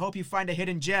trash heap and hope you find a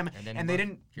hidden gem. And they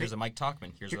didn't. Here's a Mike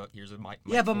Tauchman. Here's a Mike.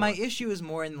 Yeah, but my issue is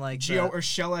more in Gio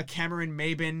Urshela, Cameron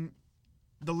Maben.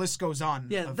 The list goes on.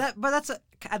 Yeah, but that's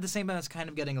at the same time, it's kind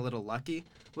of getting a little lucky.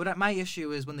 My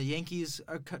issue is when the Yankees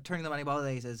are turning the Moneyball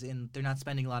A's as in they're not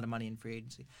spending a lot of money in free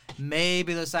agency.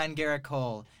 Maybe they'll sign Garrett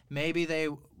Cole. Maybe they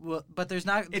will, but there's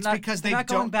not. It's because they're not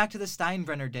going back to the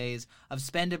Steinbrenner days of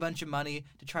spend a bunch of money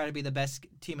to try to be the best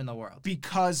team in the world.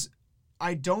 Because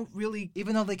I don't really,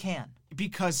 even though they can,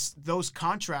 because those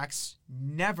contracts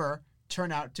never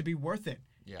turn out to be worth it.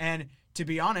 Yeah. And to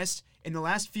be honest, in the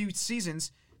last few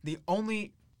seasons, the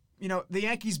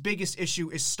Yankees' biggest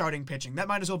issue is starting pitching. That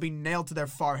might as well be nailed to their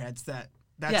foreheads.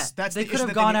 That's they could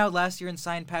have gone out last year and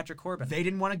signed Patrick Corbin. They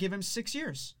didn't want to give him 6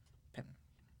 years.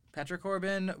 Patrick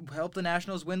Corbin helped the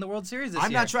Nationals win the World Series this year.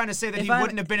 I'm not trying to say that he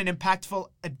wouldn't have been an impactful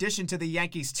addition to the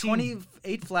Yankees team.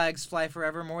 28 flags fly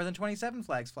forever, more than 27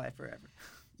 flags fly forever.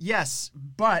 Yes,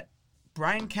 but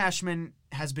Brian Cashman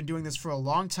has been doing this for a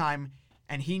long time,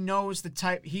 and he knows the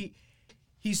type.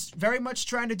 He's very much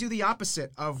trying to do the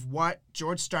opposite of what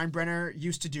George Steinbrenner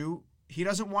used to do. He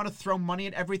doesn't want to throw money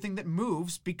at everything that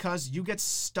moves because you get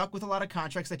stuck with a lot of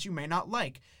contracts that you may not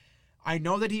like. I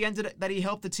know that he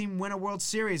helped the team win a World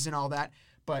Series and all that,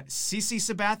 but CC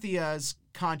Sabathia's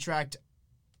contract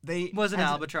was an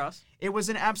albatross. It was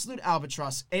an absolute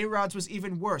albatross. A-Rod's was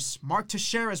even worse. Mark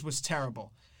Teixeira's was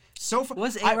terrible. So far,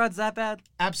 was A-Rod's that bad?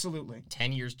 Absolutely.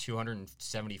 10 years,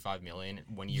 $275 million.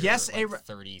 1 year, yes,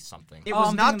 30 something. It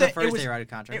was not the first A-Rod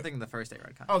contract. I'm thinking the first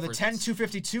A-Rod contract. Oh, the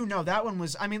 10-252. No, that one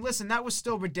was. I mean, listen, that was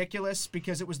still ridiculous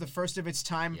because it was the first of its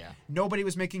time. Yeah. Nobody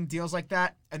was making deals like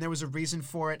that, and there was a reason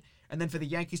for it. And then for the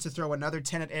Yankees to throw another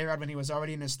 10 at A-Rod when he was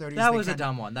already in his 30s. That was a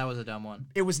dumb one.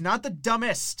 It was not the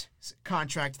dumbest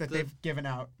contract that they've given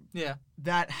out. Yeah.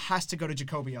 That has to go to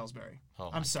Jacoby Ellsbury. Oh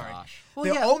I'm sorry. Gosh. Well,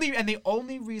 the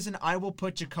only reason I will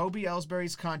put Jacoby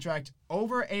Ellsbury's contract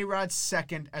over A-Rod's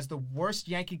second as the worst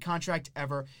Yankee contract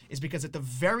ever is because at the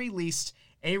very least,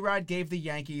 A-Rod gave the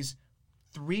Yankees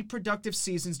 3 productive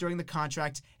seasons during the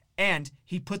contract, and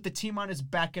he put the team on his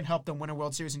back and helped them win a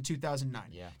World Series in 2009.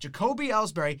 Yeah. Jacoby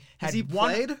Ellsbury has he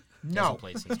played? No.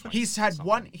 Played since He's had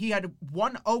one. He had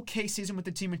one okay season with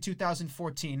the team in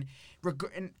 2014,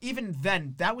 and even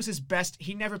then, that was his best.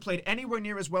 He never played anywhere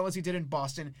near as well as he did in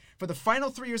Boston. For the final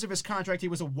 3 years of his contract, he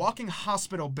was a walking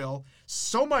hospital bill.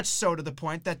 So much so to the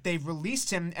point that they've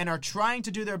released him and are trying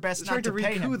to do their best not to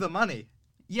pay him. Recoup the money.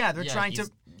 Yeah, they're trying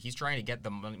to. He's trying to get the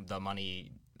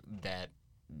money that.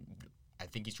 I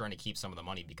think he's trying to keep some of the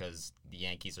money because the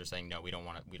Yankees are saying no, we don't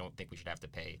think we should have to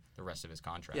pay the rest of his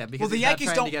contract. Yeah, because the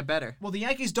Yankees don't to get better. Well, the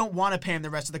Yankees don't want to pay him the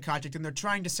rest of the contract, and they're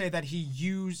trying to say that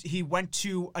he went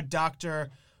to a doctor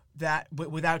that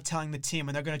without telling the team,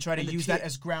 and they're going to try to use that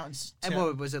as grounds. And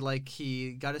what was it like?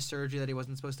 He got a surgery that he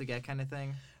wasn't supposed to get, kind of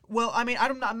thing. Well, I mean,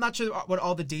 I'm not sure what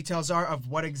all the details are of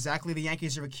what exactly the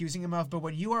Yankees are accusing him of, but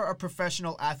when you are a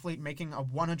professional athlete making a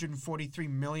 $143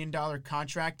 million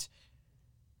contract,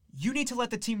 you need to let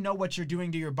the team know what you're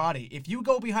doing to your body. If you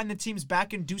go behind the team's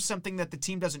back and do something that the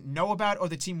team doesn't know about or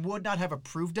the team would not have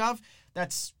approved of,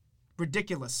 that's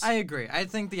ridiculous. I agree. I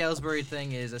think the Ellsbury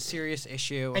thing is a serious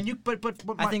issue. And but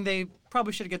I think they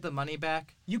probably should get the money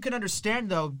back. You can understand,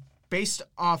 though, based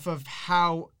off of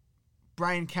how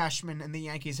Brian Cashman and the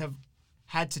Yankees have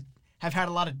had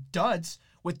a lot of duds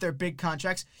with their big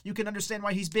contracts, you can understand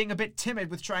why he's being a bit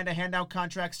timid with trying to hand out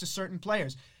contracts to certain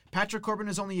players. Patrick Corbin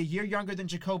is only a year younger than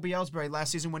Jacoby Ellsbury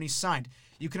last season when he signed.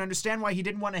 You can understand why he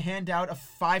didn't want to hand out a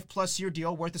 5+ year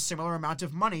deal worth a similar amount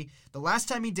of money. The last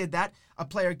time he did that, a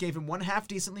player gave him one half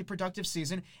decently productive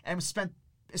season and spent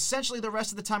essentially the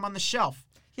rest of the time on the shelf.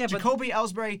 Yeah, Jacoby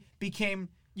Ellsbury became...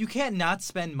 You can't not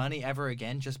spend money ever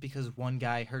again just because one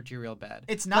guy hurt you real bad.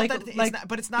 It's not that he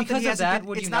hasn't been...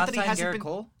 Would you not sign Garrett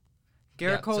Cole?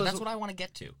 Garrett Cole. So that's what I want to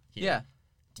get to here. Yeah.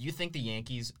 Do you think the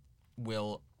Yankees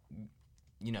will,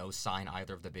 sign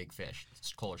either of the big fish,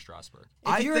 Cole or Strasburg?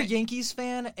 If you're a Yankees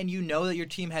fan and you know that your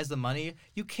team has the money,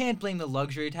 you can't blame the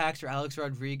luxury tax or Alex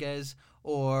Rodriguez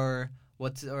or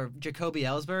Jacoby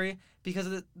Ellsbury because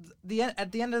at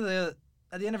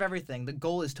the end of everything, the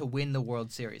goal is to win the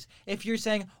World Series. If you're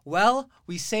saying, well,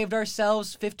 we saved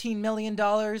ourselves $15 million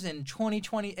in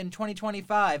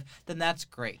 2025, then that's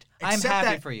great. I'm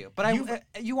happy for you. But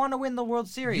you want to win the World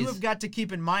Series. You have got to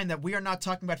keep in mind that we are not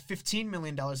talking about $15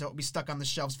 million that will be stuck on the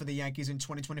shelves for the Yankees in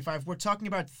 2025. We're talking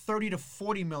about $30 to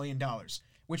 $40 million,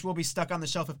 which will be stuck on the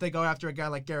shelf if they go after a guy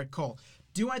like Garrett Cole.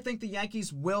 Do I think the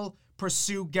Yankees will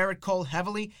pursue Garrett Cole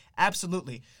heavily?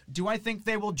 Absolutely. Do I think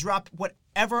they will drop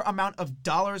whatever amount of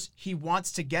dollars he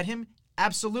wants to get him?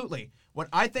 Absolutely. What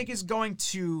I think is going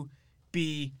to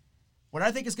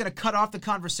cut off the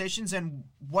conversations and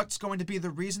what's going to be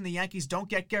the reason the Yankees don't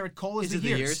get Garrett Cole is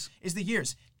the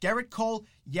years. Garrett Cole,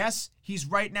 yes, he's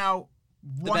right now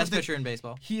the best pitcher in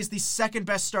baseball. He is the second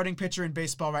best starting pitcher in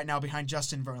baseball right now behind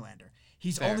Justin Verlander.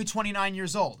 He's only 29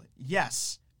 years old.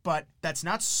 Yes, but that's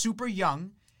not super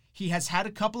young. He has had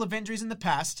a couple of injuries in the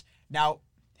past. Now,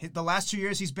 the last 2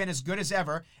 years, he's been as good as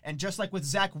ever. And just like with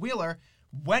Zach Wheeler,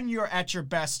 when you're at your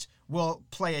best will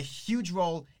play a huge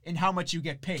role in how much you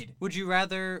get paid. Would you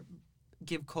rather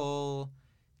give Cole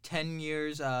 10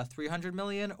 years, $300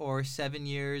 million, or 7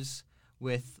 years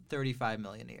with $35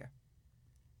 million a year?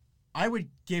 I would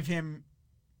give him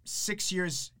 6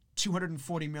 years,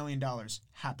 $240 million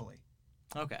happily.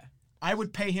 Okay. I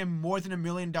would pay him more than $1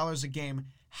 million a game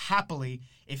happily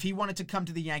if he wanted to come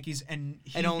to the Yankees and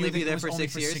only knew that be it there was for only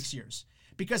 6 years?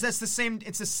 Because that's the same.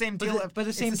 It's the same deal. But at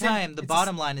the same time, the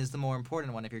bottom line is the more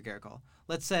important one if you're Garrett Cole.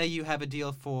 Let's say you have a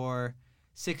deal for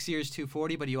 6 years,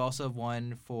 $240, but you also have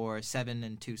one for 7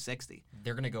 and $260.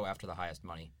 They're going to go after the highest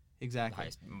money. Exactly.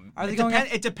 Highest, Are they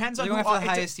it depends on who who for the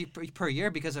highest per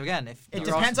year because again, if it you're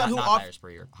depends also, on who not highest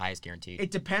per year, highest guaranteed. It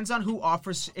depends on who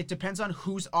offers. It depends on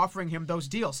who's offering him those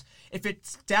deals. If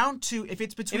it's between if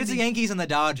it's the Yankees and the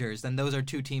Dodgers, then those are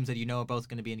two teams that you know are both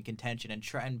going to be in contention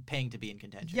and paying to be in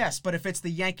contention. Yes, but if it's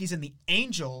the Yankees and the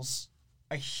Angels,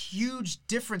 a huge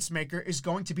difference maker is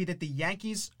going to be that the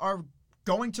Yankees are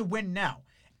going to win now.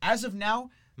 As of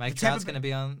now, Mike Trout's going to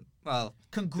be on. Well,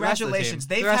 congratulations.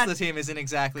 The rest of the team isn't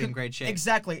exactly in great shape.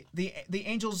 Exactly. The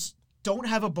Angels don't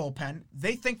have a bullpen.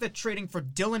 They think that trading for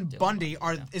Dylan Bundy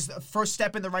is the first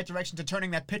step in the right direction to turning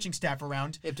that pitching staff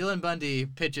around. If Dylan Bundy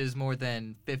pitches more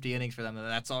than 50 innings for them, then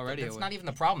that's already That's not even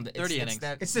the problem. 30 innings.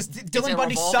 It's just Dylan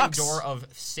Bundy sucks. sucks. It's a revolving door of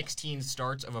 16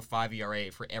 starts of a 5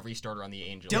 ERA for every starter on the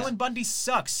Angels. Dylan Bundy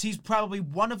sucks. He's probably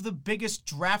one of the biggest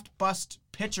draft bust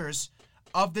pitchers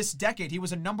of this decade. He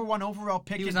was a number 1 overall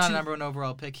pick. He was not a number 1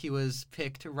 overall pick. He was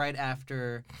picked right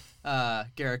after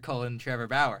Garrett Cole and Trevor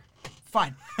Bauer.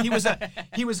 Fine. He was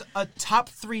a top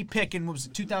 3 pick in what was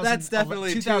it, 2000. That's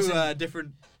definitely 2000, two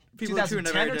different people.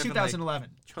 2010 or 2011?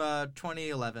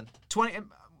 2011. 20.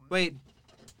 Wait.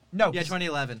 No. Yeah,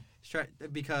 2011.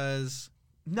 Because.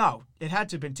 No, it had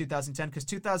to have been 2010 because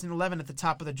 2011 at the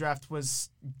top of the draft was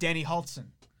Danny Hultzen.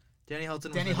 Danny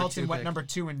Hultzen went number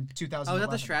 2 in 2011. Oh, was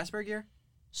that the Strasburg year?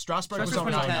 Strasburg was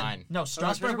 9. No,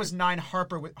 Strasburg was 9.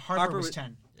 Harper was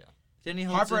 10. Yeah. Danny Hultzen,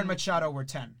 Harper and Machado were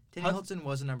 10. Danny Hultzen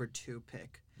was a number 2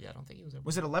 pick. Yeah, I don't think he was.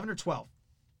 Was it 11 or 12?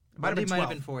 It might have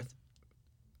been 4th.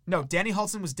 No, Danny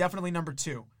Hultzen was definitely number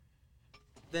 2.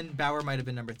 Then Bauer might have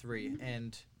been number 3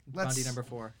 and Bundy number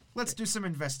 4. Let's do some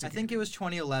investigating. I think it was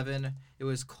 2011. It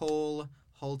was Cole,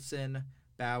 Hultzen,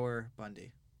 Bauer,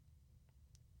 Bundy.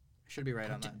 Should be right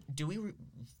on that. Do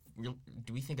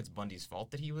we think it's Bundy's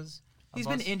fault that he was? He's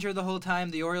been injured the whole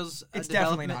time. The Orioles. It's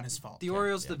definitely not his fault. The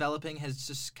Orioles developing has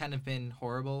just kind of been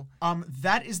horrible.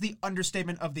 That is the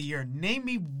understatement of the year. Name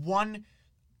me one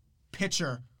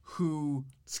pitcher who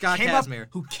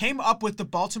came up with the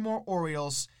Baltimore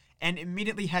Orioles and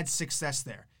immediately had success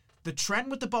there. The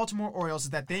trend with the Baltimore Orioles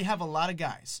is that they have a lot of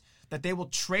guys that they will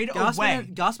trade away.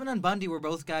 Gausman and Bundy were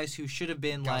both guys who should have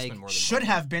been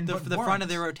the front of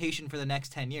their rotation for the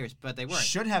next 10 years, but they weren't.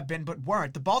 Should have been, but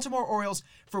weren't. The Baltimore Orioles,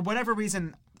 for whatever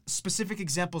reason, specific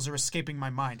examples are escaping my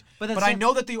mind. But I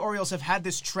know that the Orioles have had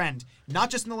this trend, not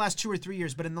just in the last 2 or 3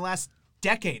 years, but in the last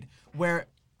decade, where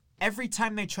every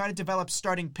time they try to develop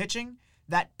starting pitching,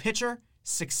 that pitcher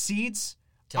succeeds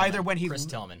either when he... Chris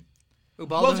Tillman.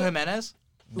 Ubaldo Jimenez?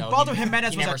 No, Ubaldo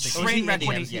Jimenez was a train wreck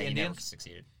when he never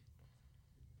succeeded.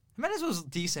 Jimenez was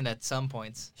decent at some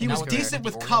points. He was decent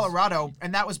with Colorado,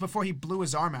 and that was before he blew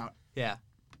his arm out. Yeah.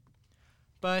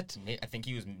 But I think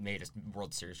he was made a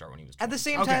World Series star when he was 20. At the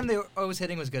same time, the O's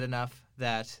hitting was good enough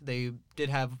that they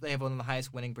have one of the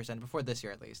highest winning percent before this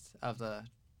year, at least, of the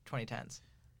 2010s.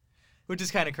 Which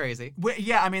is kind of crazy.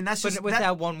 Yeah, I mean, that's just... But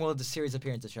without one World Series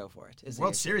appearance to show for it.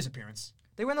 World Series appearance?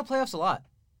 They were in the playoffs a lot.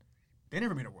 They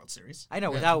never made a World Series. I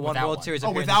know, without one World Series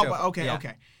appearance. Oh, without...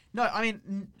 Okay. No, I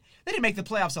mean... They didn't make the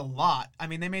playoffs a lot. I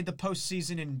mean, they made the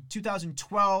postseason in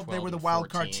 2012. They were the wild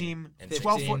card team.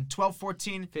 12,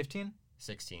 14. 15?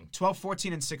 16. 12,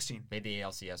 14, and 16. Made the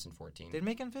ALCS in 14. Did they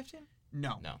make it in 15?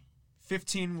 No.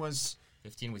 15 was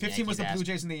the Blue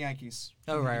Jays and the Yankees.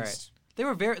 Oh, right. They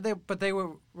were they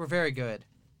were very good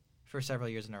for several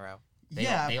years in a row. They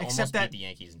almost beat the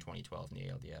Yankees in 2012 in the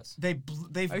ALDS.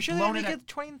 They've Are you sure blown they it didn't get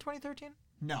 2013?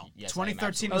 No. Yes,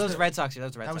 2013 was the Red Sox. That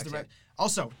was the Red Sox.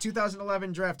 Also,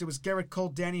 2011 draft, it was Garrett Cole,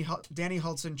 Danny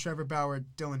Hultzen, Trevor Bauer,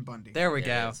 Dylan Bundy. There we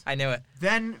go. I knew it.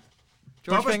 Then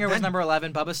George Springer was number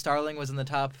 11. Bubba Starling was in the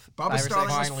top 5 or 6.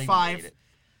 Starling was 5.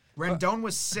 Rendon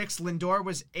was 6. Lindor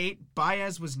was 8.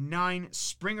 Baez was 9.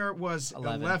 Springer was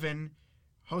 11.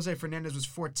 Jose Fernandez was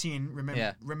 14.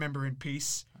 Remember in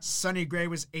peace. Sonny Gray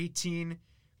was 18.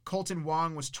 Colton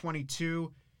Wong was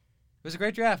 22. It was a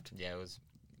great draft. Yeah, it was.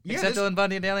 Except Dylan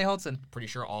Bundy and Danny Hultzen. Pretty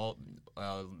sure all...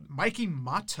 Mikey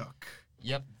Matuk.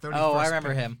 Yep. Oh, I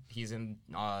remember him. He's in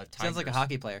Tigers. Sounds like a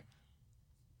hockey player.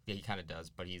 Yeah, he kind of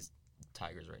does, but he's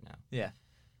Tigers right now. Yeah.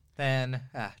 Then,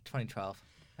 2012.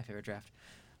 My favorite draft.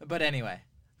 But anyway,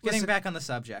 getting back on the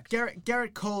subject.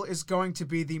 Garrett Cole is going to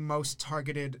be the most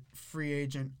targeted free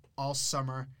agent all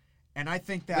summer. And I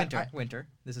think that... Winter.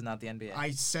 This is not the NBA.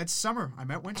 I said summer. I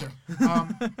meant winter.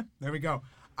 There we go.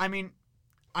 I mean...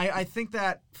 I think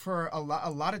that for a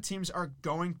lot of teams are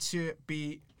going to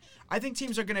be. I think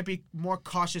teams are going to be more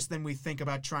cautious than we think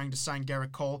about trying to sign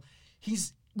Garrett Cole.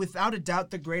 He's without a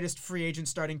doubt the greatest free agent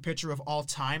starting pitcher of all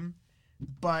time,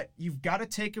 but you've got to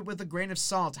take it with a grain of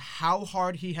salt how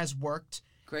hard he has worked.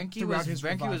 Greinke was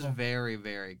very,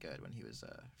 very good when he was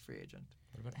a free agent.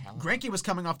 Greinke was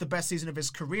coming off the best season of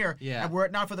his career, and were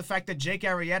it not for the fact that Jake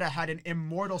Arrieta had an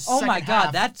immortal second half. Oh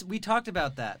my God, we talked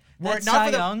about that. Were it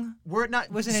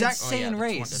not was an insane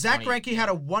race. Zach Greinke had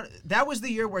a one. That was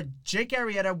the year where Jake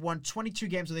Arrieta won 22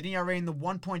 games with an ERA in the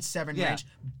 1.7 range.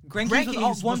 Greinke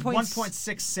was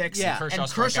 1.66, and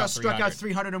Kershaw struck out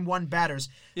 301 batters.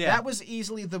 Yeah. That was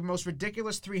easily the most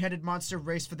ridiculous three-headed monster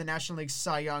race for the National League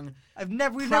Cy Young.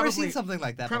 We've never seen something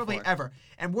like that probably before. Ever.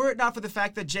 And were it not for the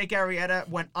fact that Jake Arrieta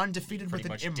went undefeated with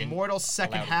an immortal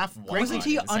second half, wasn't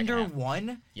he under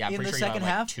one in the second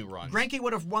half? 2 runs. Greinke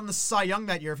would have won the Cy Young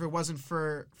that year if it wasn't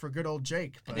for good old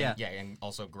Jake. But and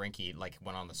also Greinke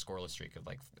went on the scoreless streak of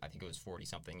I think it was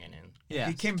 40-something innings. Yeah,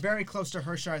 he came very close to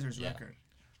Hershiser's record.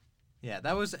 Yeah,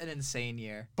 that was an insane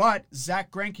year. But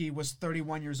Zach Greinke was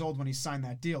 31 years old when he signed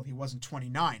that deal. He wasn't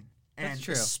 29. And that's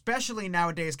true. Especially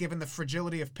nowadays, given the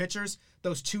fragility of pitchers,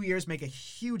 those 2 years make a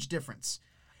huge difference.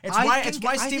 I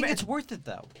think it's worth it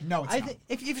though. No, it's not.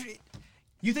 If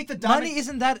you think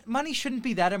the money shouldn't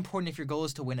be that important if your goal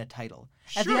is to win a title.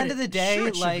 At Sure, the end of the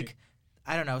day, sure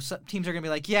I don't know, some teams are gonna be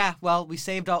like, yeah, well, we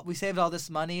saved all this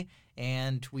money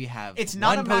and we have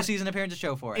one postseason appearance to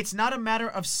show for it. It's not a matter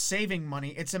of saving money.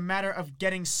 It's a matter of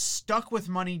getting stuck with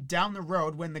money down the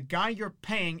road when the guy you're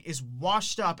paying is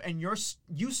washed up and you're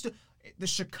used to. The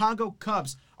Chicago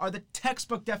Cubs are the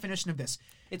textbook definition of this.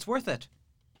 It's worth it.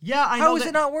 Yeah, I know. How is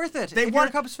it not worth it? If you're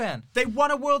a Cubs fan. They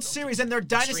won a World Series and their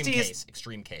dynasty is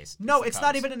extreme case. No, it's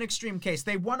not even an extreme case.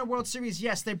 They won a World Series.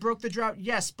 Yes, they broke the drought.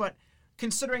 Yes, but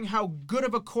considering how good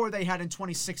of a core they had in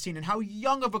 2016 and how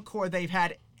young of a core they've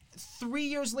had 3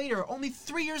 years later, only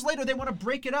 3 years later, they want to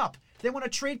break it up. They want to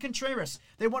trade Contreras.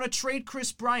 They want to trade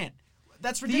Chris Bryant.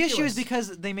 That's ridiculous. The issue is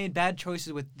because they made bad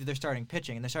choices with their starting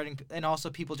pitching, and also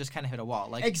people just kind of hit a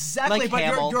wall. Exactly, but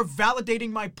you're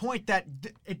validating my point that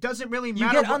it doesn't really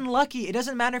matter. You get unlucky. It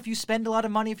doesn't matter if you spend a lot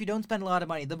of money, if you don't spend a lot of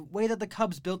money. The way that the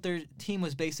Cubs built their team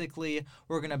was basically,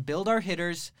 we're going to build our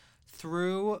hitters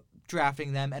through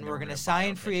drafting them, and we're going to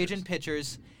sign free agent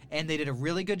pitchers, and they did a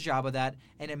really good job of that,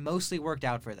 and it mostly worked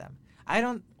out for them.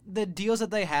 The deals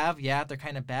that they have, they're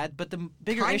kind of bad, but the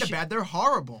bigger issue... Kind of bad, they're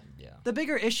horrible. Yeah. The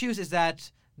bigger issues is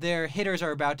that their hitters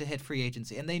are about to hit free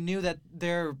agency, and they knew that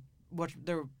what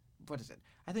is it?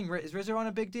 I think, is Rizzo on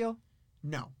a big deal?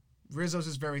 No. Rizzo's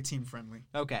is very team-friendly.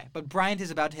 Okay, but Bryant is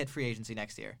about to hit free agency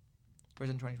next year. Or is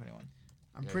it in 2021?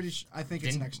 I'm pretty sure... I think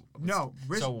it's next... No,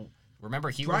 Rizzo... So...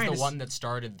 Remember, he was the one that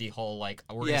started the whole, we're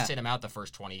going to sit him out the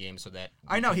first 20 games so that...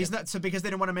 I know, he's not... So because they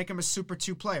didn't want to make him a Super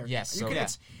 2 player. Yes, so...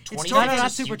 It's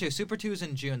not Super 2. Super 2 is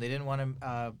in June. They didn't want him...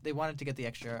 they wanted to get the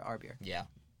extra arb year. Yeah.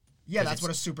 Yeah, that's what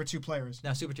a Super 2 player is.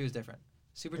 No, Super 2 is different.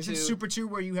 Isn't Super 2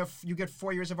 where you get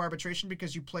 4 years of arbitration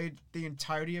because you played the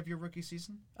entirety of your rookie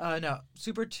season? No.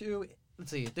 Super 2...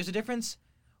 Let's see. There's a difference...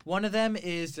 One of them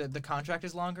is the contract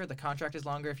is longer. The contract is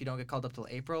longer if you don't get called up till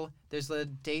April. There's the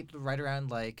date right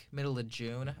around middle of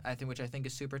June, which I think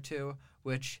is Super 2,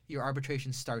 which your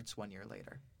arbitration starts 1 year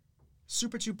later.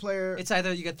 Super 2 player... It's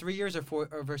either you get 3 years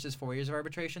or versus 4 years of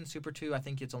arbitration. Super 2, I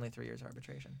think it's only 3 years of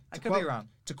arbitration. I could be wrong.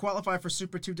 To qualify for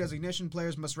Super 2 designation,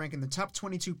 players must rank in the top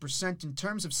 22% in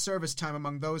terms of service time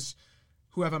among those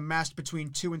who have amassed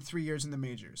between 2 and 3 years in the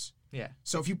majors. Yeah.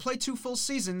 So if you play 2 full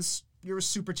seasons, you're a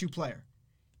Super 2 player.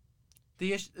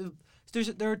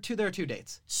 There are two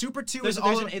dates. Super 2 there's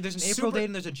an April date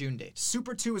and there's a June date.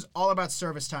 Super 2 is all about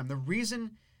service time. The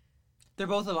reason they're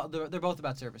both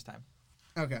about service time.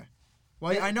 Okay.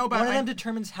 Well, I know about one of them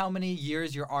determines how many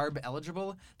years you're arb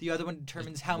eligible. The other one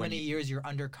determines how many years you're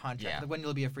under contract. When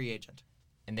you'll be a free agent.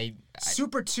 And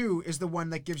Super 2 is the one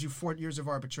that gives you 4 years of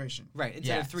arbitration. Right.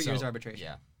 Instead of 3 years arbitration.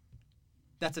 Yeah.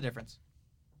 That's the difference.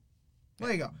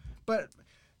 There you go. But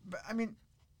I mean.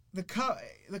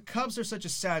 The Cubs are such a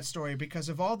sad story because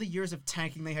of all the years of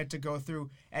tanking they had to go through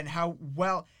and how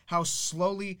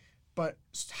slowly, but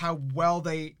how well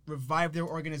they revived their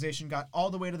organization, got all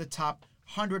the way to the top,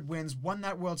 100 wins, won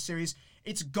that World Series.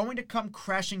 It's going to come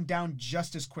crashing down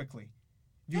just as quickly.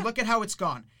 If you look at how it's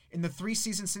gone in the 3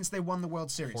 seasons since they won the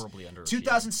World Series. Horribly underachieved.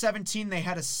 2017, they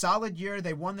had a solid year.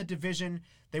 They won the division.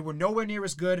 They were nowhere near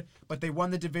as good, but they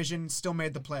won the division, still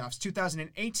made the playoffs.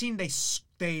 2018,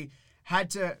 they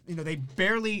had to, they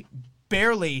barely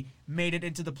made it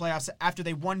into the playoffs after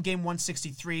they won game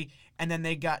 163, and then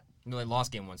they got No, they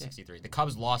lost game 163. The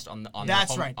Cubs lost on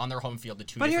their home field to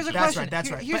two. But here's a That's question. right.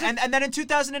 That's right. And then in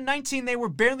 2019, they were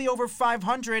barely over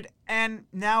 500, and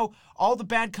now all the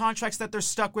bad contracts that they're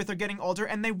stuck with are getting older,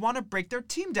 and they want to break their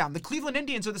team down. The Cleveland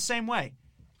Indians are the same way.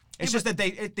 It's just that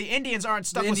the Indians aren't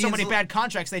stuck with so many bad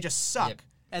contracts; they just suck. Yep.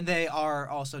 And they are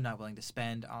also not willing to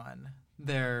spend on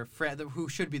the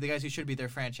guys who should be their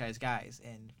franchise guys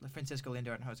in Francisco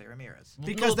Lindor and Jose Ramirez.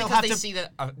 Because they see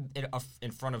that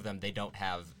in front of them they don't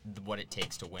have what it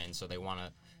takes to win, so they want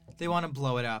to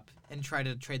blow it up and try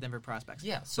to trade them for prospects.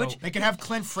 Yeah, so they could have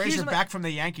Clint Frazier back from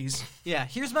the Yankees. Yeah,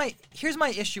 here's my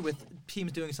issue with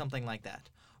teams doing something like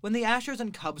that. When the Astros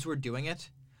and Cubs were doing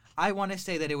it, I want to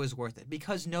say that it was worth it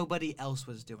because nobody else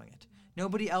was doing it.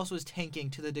 Nobody else was tanking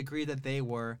to the degree that they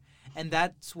were, and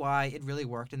that's why it really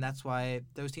worked, and that's why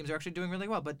those teams are actually doing really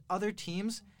well. But other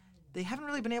teams, they haven't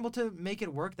really been able to make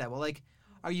it work that well. Like,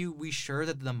 are we sure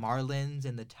that the Marlins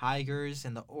and the Tigers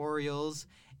and the Orioles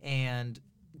and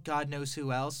God knows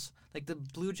who else, like the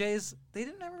Blue Jays, they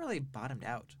didn't ever really bottomed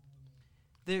out.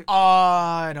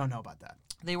 I don't know about that.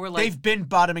 They were like they've been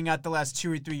bottoming out the last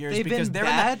 2 or 3 years because they're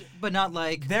bad, but not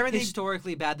like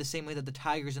historically bad the same way that the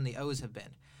Tigers and the O's have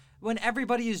been. When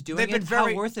everybody is doing it,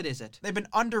 how worth it is it? They've been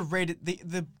underrated.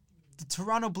 The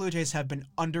Toronto Blue Jays have been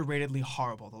underratedly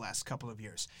horrible the last couple of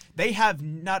years. They have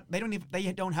not. They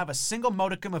don't have a single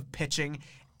modicum of pitching,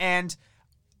 and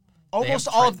almost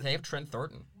they have Trent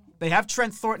Thornton. They have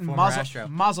Trent Thornton,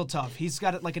 Mazel tov. He's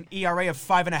got like an ERA of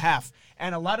 5.5,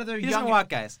 and a lot of their he doesn't walk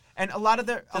guys, and a lot of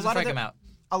their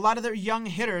young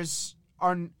hitters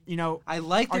are, I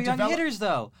like their young hitters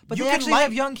though, but they actually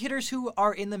have young hitters who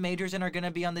are in the majors and are going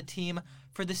to be on the team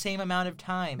for the same amount of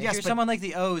time. If you're someone like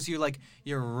the O's, you're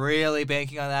really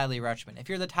banking on Adley Rutschman. If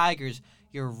you're the Tigers,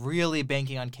 you're really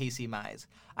banking on Casey Mize.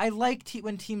 I like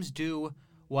when teams do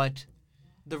what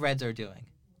the Reds are doing.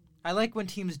 I like when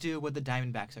teams do what the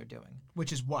Diamondbacks are doing.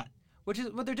 Which is what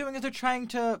they're doing is they're trying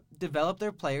to develop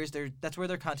their players. That's where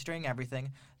they're concentrating everything.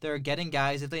 They're getting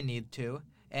guys if they need to.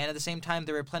 And at the same time,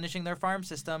 they're replenishing their farm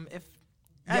system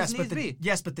as needs be.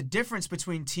 Yes, but the difference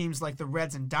between teams like the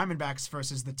Reds and Diamondbacks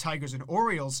versus the Tigers and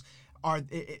Orioles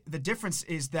the difference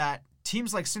is that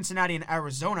teams like Cincinnati and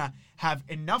Arizona have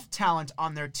enough talent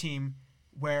on their team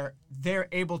where they're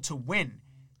able to win.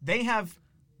 The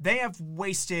Reds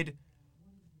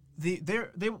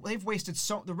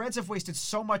have wasted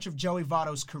so much of Joey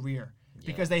Votto's career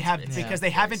because they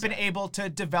haven't been able to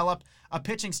develop a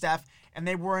pitching staff, and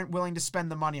they weren't willing to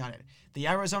spend the money on it. The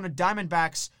Arizona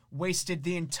Diamondbacks wasted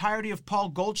the entirety of Paul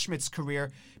Goldschmidt's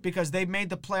career because they made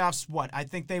the playoffs. I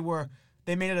think they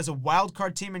made it as a wild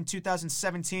card team in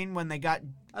 2017 when they got.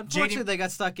 Unfortunately, they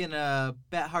got stuck in a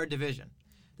hard division.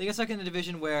 They got stuck in a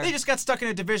division where they just got stuck in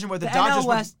a division where the Dodgers NL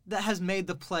West that has made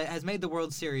the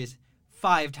World Series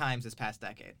 5 times this past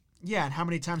decade. Yeah, and how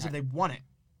many times have they won it?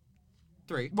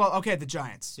 3. Well, okay, the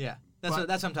Giants. Yeah, that's what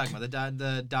I'm talking about.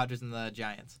 The Dodgers and the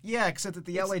Giants. Yeah, except that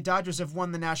the LA Dodgers have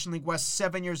won the National League West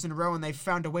 7 years in a row, and they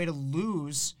found a way to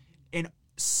lose in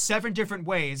 7 different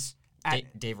ways.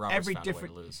 Dave Roberts found a way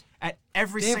to lose.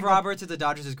 Dave Roberts at the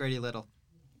Dodgers is Grady Little.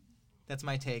 That's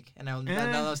my take, and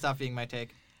that'll stop being my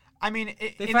take. I mean,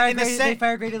 they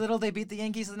fired Grady Little. They beat the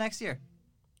Yankees the next year.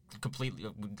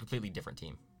 Completely different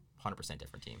team. 100%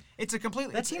 different team. It's a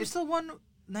completely. That team still won.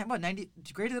 90?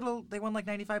 Grady Little, they won like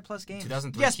 95 plus games.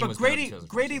 2003 yes, but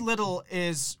Grady Little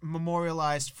is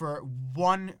memorialized for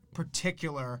one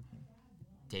particular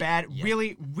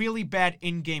really, really bad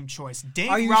in-game choice.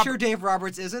 Are you sure Dave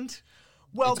Roberts isn't?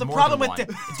 Well, the problem with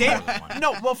Dave,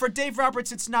 for Dave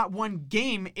Roberts, it's not one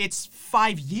game; it's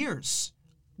 5 years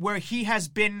where he has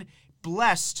been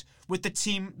blessed with the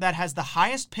team that has the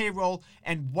highest payroll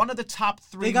and one of the top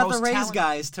 3 They got most the Rays talented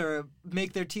guys to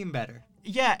make their team better.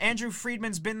 Yeah, Andrew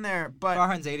Friedman's been there, but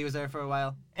Farhan Zaidi was there for a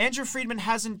while. Andrew Friedman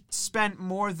hasn't spent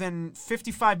more than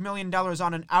 $55 million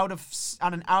on an out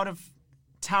of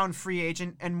town free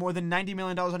agent and more than $90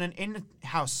 million on an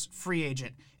in-house free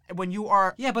agent. When you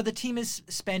are but the team has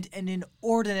spent an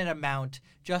inordinate amount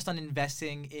just on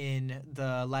investing in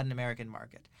the Latin American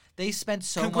market. They spent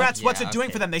so much. Congrats! What's it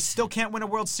doing for them? They still can't win a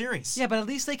World Series. Yeah, but at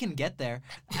least they can get there.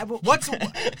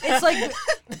 It's like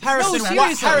Harrison.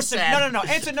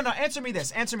 Harrison. No. Answer me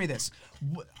this.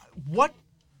 What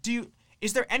do you?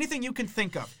 Is there anything you can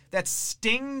think of that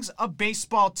stings a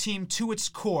baseball team to its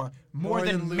core more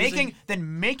than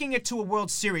making it to a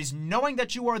World Series, knowing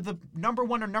that you are the number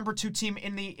 1 or number 2 team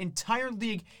in the entire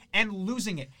league and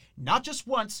losing it, not just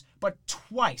once but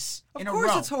twice in a row? Of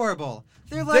course, it's horrible.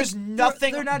 There's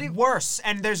nothing worse,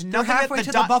 and there's nothing. They're halfway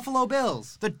to the Buffalo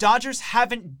Bills. The Dodgers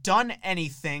haven't done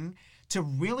anything to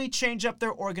really change up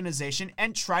their organization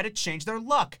and try to change their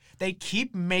luck. They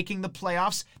keep making the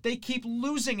playoffs. They keep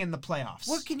losing in the playoffs.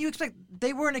 What can you expect?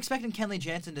 They weren't expecting Kenley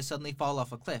Jansen to suddenly fall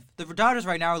off a cliff. The Dodgers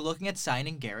right now are looking at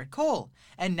signing Garrett Cole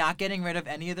and not getting rid of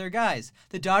any of their guys.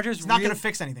 The Dodgers It's not going to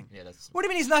fix anything. Yeah, What do you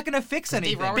mean he's not going to fix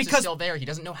anything? Dave Roberts is still there. He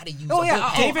doesn't know how to use Oh, yeah.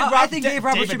 I think Dave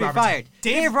Roberts should be fired.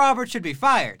 Dave Roberts should be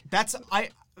fired.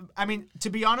 I mean, to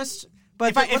be honest...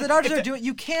 But what the Dodgers are doing,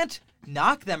 you can't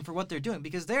knock them for what they're doing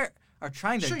because they are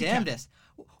trying their damnedest.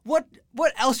 What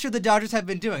else should the Dodgers have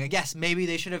been doing? I guess maybe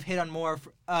they should have hit on more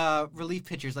relief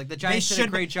pitchers. Like the Giants did a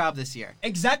great job this year.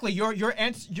 Exactly. You're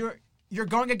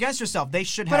going against yourself. They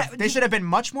should have been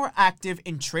much more active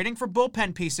in trading for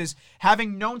bullpen pieces,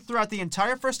 having known throughout the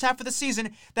entire first half of the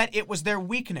season that it was their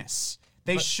weakness.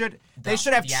 They should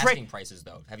have the asking prices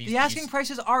though. The asking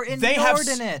prices are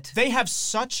inordinate. They have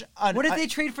such a... What if they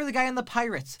trade for the guy in the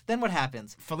Pirates? Then what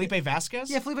happens? Felipe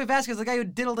Vasquez? Yeah, Felipe Vasquez, the guy who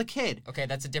diddled a kid. Okay,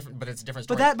 it's a different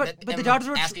story. But the Dodgers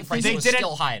were asking prices was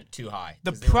still too high.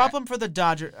 The problem for the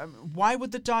Dodgers, why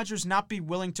would the Dodgers not be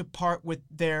willing to part with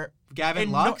their Gavin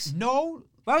Lux? No.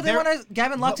 Why would they want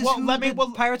Gavin Lux?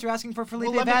 The Pirates are asking for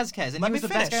Felipe Vasquez, and he was the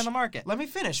best guy on the market. Let me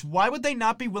finish. Why would they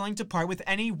not be willing to part with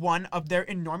any one of their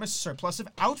enormous surplus of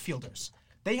outfielders?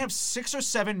 They have 6 or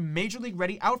 7 major league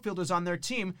ready outfielders on their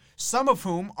team, some of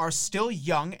whom are still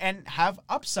young and have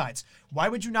upsides. Why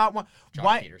would you not want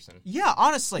Jock Peterson? Yeah,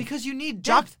 honestly, because you need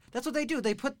depth. That's what they do.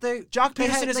 They put the Jock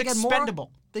Peterson is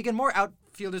expendable. They get more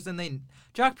outfielders than they.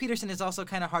 Jock Peterson is also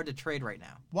kind of hard to trade right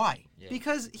now. Why? Yeah.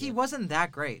 Because he wasn't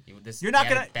that great. You're not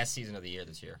gonna best season of the year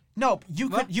this year. No,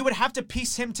 you would have to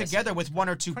piece him together with 1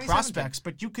 or 2 prospects,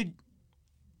 but you'd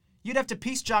have to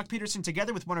piece Jock Peterson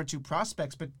together with 1 or 2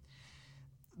 prospects, but.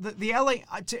 The LA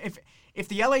if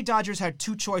the LA Dodgers had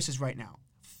 2 choices right now,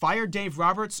 fire Dave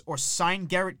Roberts or sign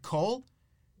Garrett Cole,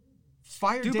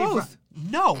 do both.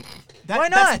 No, why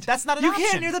not? That's not an option. You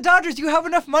can't. You're the Dodgers. You have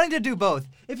enough money to do both.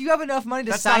 If you have enough money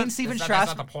to sign Steven Strasburg,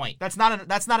 that's not the point.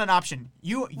 That's not an option.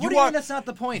 What do you mean that's not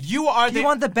the point? You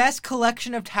want the best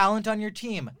collection of talent on your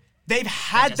team. They've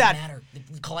had that. Matter.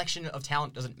 The collection of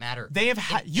talent doesn't matter. They have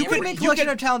had. Collection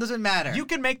of talent doesn't matter. You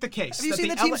can make the case. Have you seen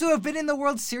the teams who have been in the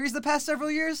World Series the past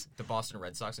several years? The Boston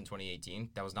Red Sox in 2018.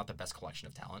 That was not the best collection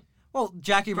of talent. Well,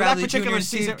 Jackie Bradley Jr. and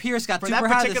Steve Pierce got super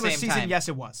high at the same time. Yes,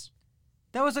 it was.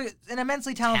 That was an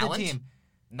immensely talented team.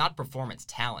 Not performance,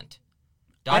 talent.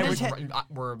 Dodgers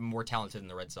were more talented than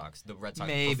the Red Sox. The Red Sox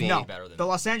performed better than the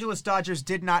Los Angeles Dodgers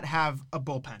did not have a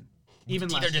bullpen.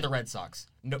 Neither did the Red Sox.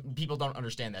 No, people don't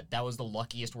understand that. That was the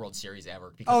luckiest World Series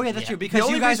ever. Oh, yeah, that's true. Because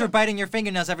you guys were biting your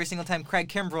fingernails every single time Craig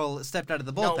Kimbrell stepped out of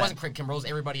the bullpen. No, it wasn't Craig Kimbrell. It was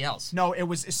everybody else. No, it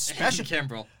was especially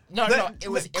Kimbrell. No, it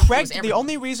was Craig. It was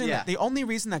the only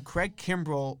reason that Craig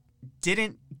Kimbrell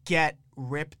didn't get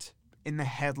ripped in the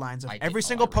headlines of every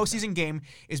single postseason game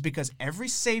is because every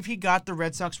save he got, the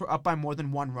Red Sox were up by more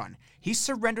than 1 run. He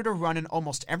surrendered a run in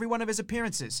almost every one of his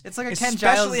appearances. It's like a Ken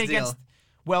Giles deal.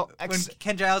 Well, when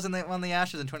Ken Giles won the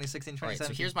Ashes in 2016, 2017. Right,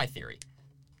 so here's my theory.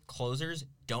 Closers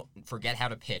don't forget how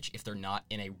to pitch if they're not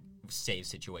in a save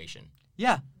situation.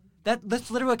 Yeah.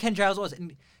 That's literally what Ken Giles was.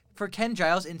 And for Ken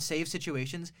Giles in save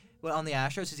situations, on the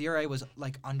Astros, his ERA was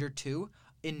like under 2.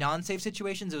 In non-save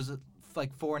situations, it was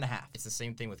like 4.5. It's the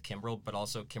same thing with Kimbrell, but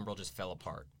also Kimbrell just fell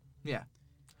apart. Yeah.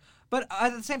 But at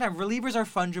the same time, relievers are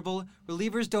fungible.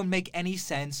 Relievers don't make any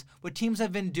sense. What teams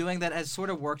have been doing that has sort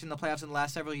of worked in the playoffs in the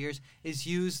last several years is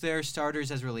use their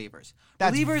starters as relievers.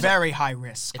 That's very high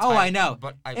risk. I know.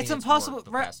 But it's impossible.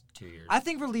 The past 2 years. I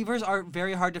think relievers are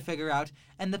very hard to figure out,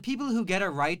 and the people who get it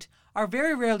right are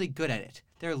very rarely good at it.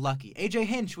 They're lucky. A.J.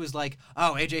 Hinch was like,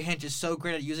 A.J. Hinch is so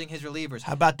great at using his relievers.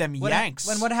 How about them Yanks?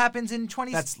 What happens in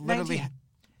 2019? That's literally...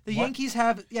 The Yankees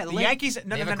have... Yeah, the Yankees...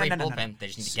 No. They have a great bullpen. They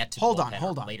just need to get to the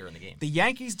bullpen later in the game. The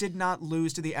Yankees did not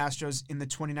lose to the Astros in the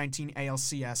 2019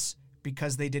 ALCS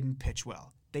because they didn't pitch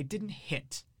well. They didn't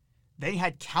hit. They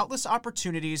had countless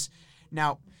opportunities.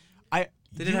 Now, They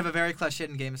did have a very clutch hit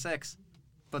in Game 6,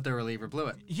 but their reliever blew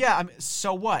it. Yeah,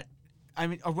 so what?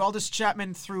 Aroldis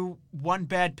Chapman threw 1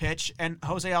 bad pitch, and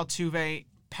Jose Altuve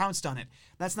pounced on it.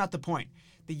 That's not the point.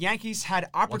 The Yankees had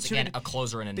opportunity... Once again, a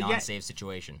closer in a non-save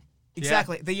situation.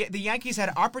 Exactly. Yeah. The Yankees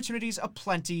had opportunities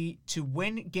aplenty to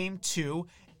win Game 2,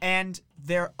 and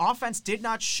their offense did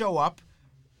not show up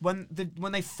when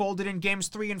they folded in Games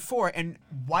 3 and 4. And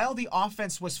while the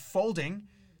offense was folding,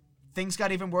 things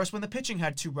got even worse when the pitching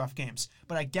had 2 rough games.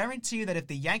 But I guarantee you that if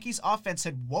the Yankees offense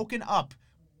had woken up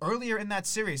earlier in that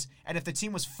series, and if the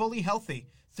team was fully healthy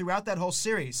throughout that whole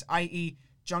series, i.e.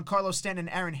 Giancarlo Stanton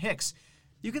and Aaron Hicks,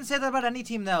 You can say that about any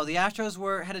team, though. The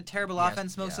Astros had a terrible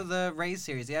offense most of the Rays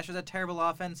series. The Astros had terrible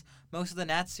offense most of the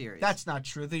Nats series. That's not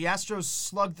true. The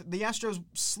Astros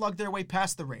slugged their way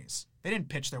past the Rays. They didn't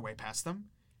pitch their way past them.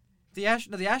 The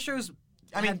Astros.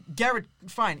 I mean, Garrett.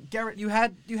 Fine, Garrett. You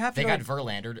have to. They got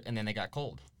Verlander, and then they got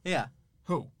cold. Yeah.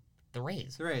 Who? The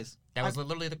Rays. The Rays. That was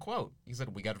literally the quote. He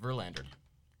said, "We got Verlander."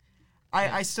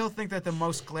 I still think that the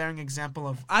most glaring example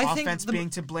of offense being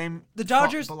to blame the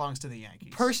Dodgers belongs to the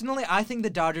Yankees. Personally, I think the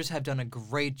Dodgers have done a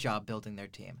great job building their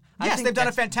team. Yes, they've done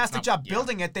a fantastic job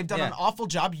building it. They've done an awful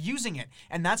job using it.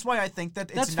 And that's why I think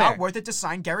that it's not worth it to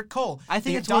sign Garrett Cole. I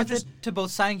think it's worth it to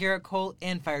both sign Garrett Cole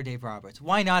and fire Dave Roberts.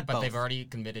 Why not both? But they've already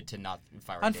committed to not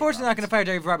firing Unfortunately, not going to fire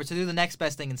Dave Roberts, so do the next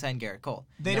best thing and sign Garrett Cole.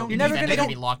 They're never going to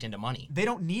be locked into money. They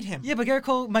don't need him. Yeah, but Garrett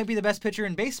Cole might be the best pitcher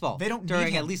in baseball. They don't during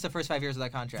need him. At least the first 5 years of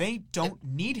that contract. They don't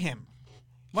need him.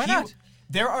 Why not?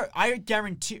 I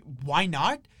guarantee. Why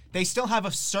not? They still have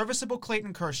a serviceable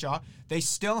Clayton Kershaw. They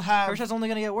still have. Kershaw's only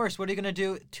going to get worse. What are you going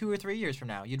to do 2 or 3 years from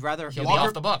now? You'd rather he'll be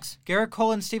off the books. Garrett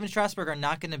Cole and Steven Strasburg are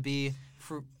not going to be.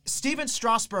 Steven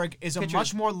Strasburg is a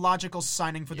much more logical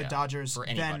signing for the Dodgers for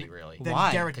anybody, really. than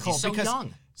Why? Garrett Cole. He's so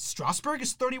young. Strasburg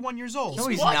is 31 years old. No,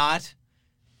 he's not.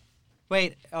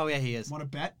 Wait. Oh, yeah, he is. Want to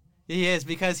bet? He is,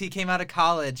 because he came out of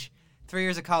college. 3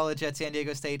 years of college at San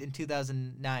Diego State in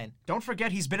 2009. Don't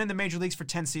forget, he's been in the major leagues for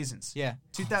 10 seasons. Yeah,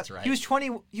 that's right. He was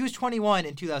 20. He was 21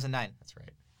 in 2009. That's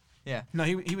right. Yeah. No,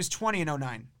 he was 20 in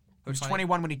 2009. He was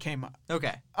 21 when he came up.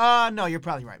 Okay. No, you're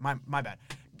probably right. My bad.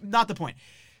 Not the point.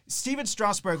 Steven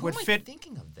Strasburg would fit. Who am I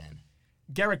thinking of then?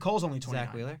 Garrett Cole's only 29.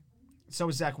 Zach Wheeler. So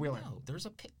is Zach Wheeler. No, there's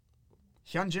a.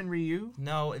 Hyunjin Ryu.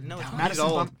 No, it's Madison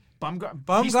old.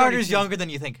 Bumgarner's younger than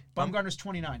you think. Bumgarner's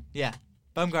 29. Yeah,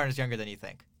 Bumgarner's younger than you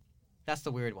think. That's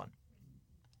the weird one.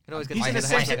 It always gets He's in the my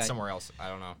same head somewhere else. I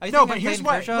don't know. No, but here's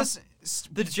why. Listen,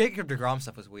 the Jacob DeGrom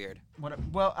stuff was weird.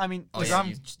 Well, I mean,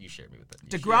 you shared me with it.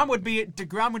 DeGrom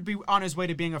would be on his way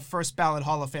to being a first ballot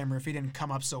Hall of Famer if he didn't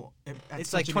come up so.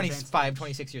 It's like 25,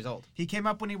 26 years old. He came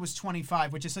up when he was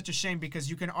 25, which is such a shame because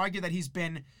you can argue that he's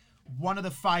been one of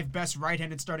the 5 best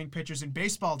right-handed starting pitchers in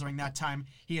baseball during that time.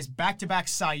 He has back-to-back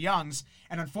Cy Youngs,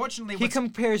 and unfortunately, he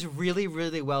compares really,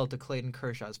 really well to Clayton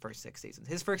Kershaw's first 6 seasons.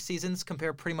 His first seasons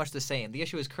compare pretty much the same. The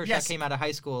issue is Kershaw came out of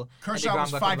high school. Kershaw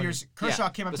was 5 years. Kershaw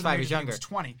came up to the major league when he was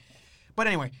 20. But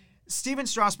anyway, Steven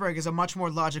Strasburg is a much more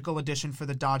logical addition for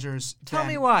the Dodgers. Tell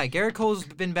me why. Garrett Cole's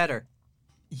been better.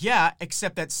 Yeah,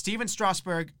 except that Steven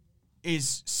Strasburg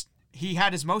he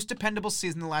had his most dependable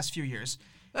season in the last few years.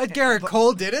 Garrett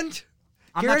Cole didn't?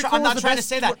 I'm not trying to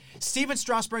say that. Steven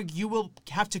Strasburg, you will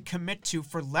have to commit to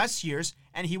for less years,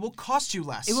 and he will cost you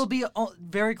less. It will be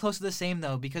very close to the same,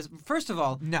 though, because, first of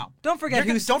all, no. Don't forget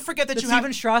that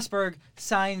Steven Strasburg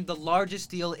signed the largest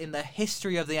deal in the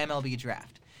history of the MLB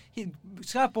draft.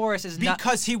 Scott Boras is not...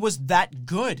 Because he was that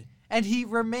good. And he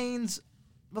remains...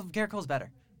 Well, Garrett Cole's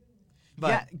better.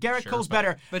 But, Garrett Cole's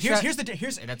better. But here's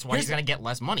and that's why he's going to get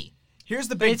less money. Here's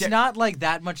the big. It's not like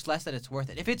that much less that it's worth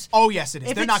it. If it's yes, it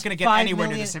is. They're not going to get anywhere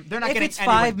near the same. They're not getting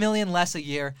anywhere. If it's $5 million less a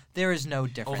year, there is no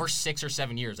difference. Over 6 or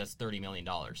 7 years, that's $30 million.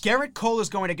 Garrett Cole is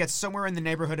going to get somewhere in the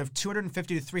neighborhood of $250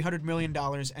 to $300 million,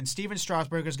 and Steven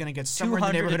Strasburg is going to get somewhere in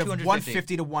the neighborhood of $150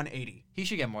 to $180. He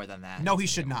should get more than that. No, he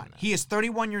should not. He is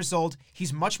 31 years old.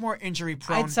 He's much more injury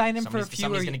prone. I'd sign him for fewer.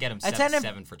 Somebody's going to get him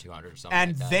 7 for 200 or something.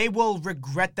 And like that. they will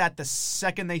regret that the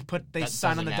second they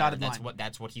sign on the dotted line.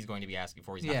 That's what he's going to be asking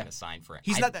for. He's not going to sign for it.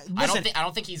 He's not. I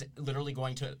don't think he's literally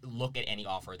going to look at any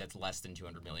offer that's less than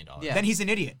 $200 million. Yeah. Then he's an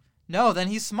idiot. No, then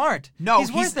he's smart. No,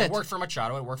 he's worth it. It worked for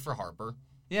Machado. It worked for Harper.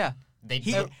 Yeah.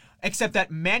 Except that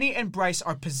Manny and Bryce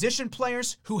are position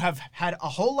players who have had a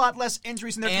whole lot less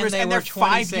injuries in their careers, and they're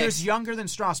 5 years younger than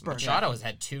Strasburg. Machado has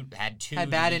had two. Had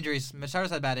bad injuries.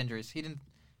 Machado's had bad injuries. He didn't.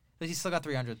 But he still got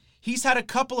 300. He's had a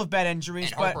couple of bad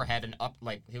injuries, and Harper had an up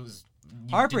he was.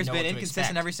 Harper's been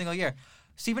inconsistent every single year.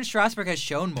 Steven Strasburg has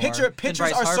shown more pitchers than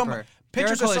Bryce Harper.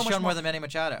 Pitchers are has shown more than Manny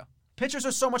Machado. Pitchers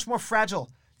are so much more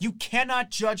fragile. You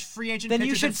cannot judge free agent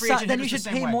pitchers and free agent Then hitters you should the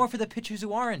same pay way. more for the pitchers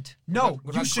who aren't. No,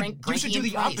 you should do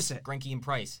the opposite. Greinke and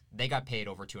Price, they got paid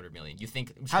over $200 million. You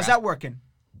think? How's that working?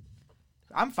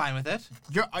 I'm fine with it.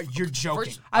 You're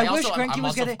joking. I wish Greinke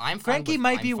was getting. Greinke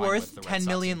might be worth $10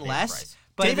 million less.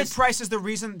 But David Price is the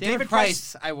reason. David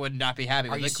Price, I would not be happy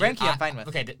with. But Greinke, I'm fine with.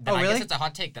 Okay, then I guess it's a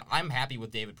hot take that I'm happy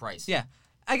with David Price. Yeah,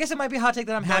 I guess it might be a hot take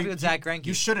that I'm happy with Zach Greinke.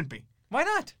 You shouldn't be. Why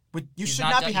not? You should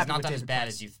not be happy with David Price. He's not done as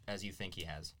bad as you think he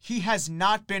has. He has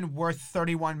not been worth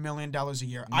 $31 million a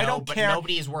year. I don't care. But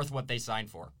nobody is worth what they signed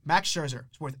for. Max Scherzer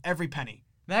is worth every penny.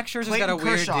 Max Scherzer's got a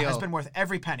weird Kershaw deal. has been worth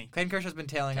every penny. Clayton Kershaw's been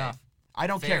tailing off. I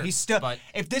don't Fair, care. He's still. but-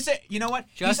 If this, you know what?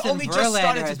 Justin He's only just Verlander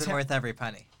started has to been worth every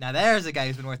penny. Now there's a guy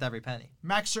who's been worth every penny.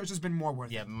 Max Scherzer's been more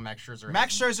worth. Yeah, Max Scherzer. Well,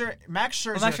 Max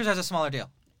Scherzer has a smaller deal.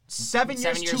 7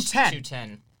 years,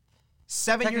 210.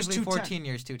 7 years, Technically 210. 14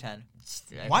 years, 210.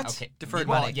 What? Okay. Deferred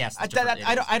well, money. Yes. I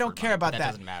don't care about that. That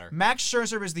doesn't matter. Max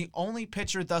Scherzer is the only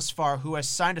pitcher thus far who has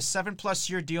signed a 7+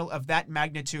 year deal of that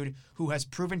magnitude who has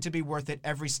proven to be worth it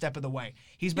every step of the way.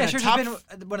 He's been Scherzer's top.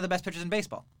 been one of the best pitchers in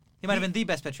baseball. He might have been the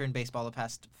best pitcher in baseball the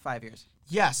past 5 years.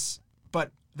 Yes,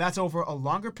 but that's over a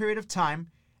longer period of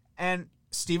time, and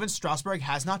Steven Strasburg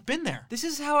has not been there. This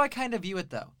is how I kind of view it,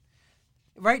 though.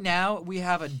 Right now, we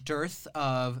have a dearth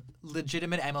of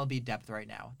legitimate MLB depth right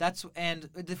now. And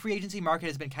the free agency market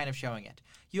has been kind of showing it.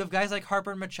 You have guys like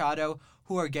Harper and Machado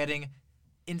who are getting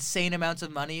insane amounts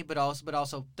of money, but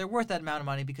also they're worth that amount of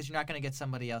money because you're not going to get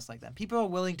somebody else like them. People are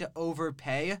willing to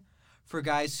overpay for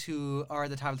guys who are at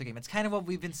the top of the game. It's kind of what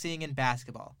we've been seeing in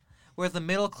basketball, where the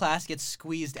middle class gets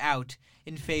squeezed out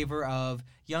in favor of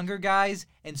younger guys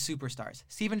and superstars.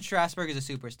 Steven Strasburg is a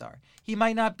superstar. He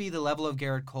might not be the level of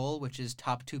Garrett Cole, which is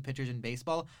top 2 pitchers in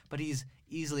baseball, but he's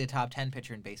easily a top 10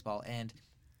 pitcher in baseball, and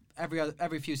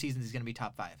every few seasons he's going to be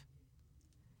top 5.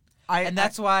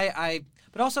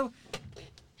 But also,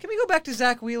 can we go back to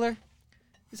Zach Wheeler?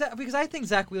 Because I think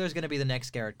Zach Wheeler is going to be the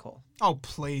next Garrett Cole. Oh,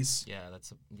 please. Yeah,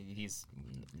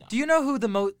 no. Do you know who the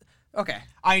most... Okay.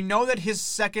 I know that his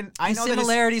second... His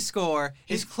similarity score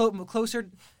is closer...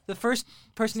 The first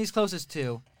person he's closest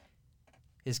to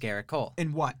is Garrett Cole.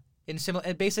 In what?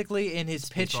 Basically in his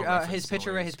pitch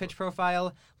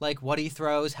profile, like what he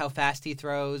throws, how fast he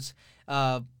throws,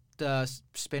 the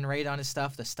spin rate on his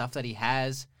stuff, the stuff that he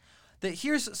has.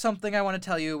 Here's something I want to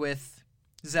tell you with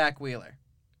Zach Wheeler.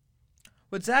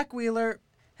 What Zach Wheeler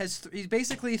he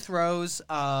basically throws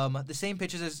the same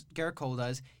pitches as Garrett Cole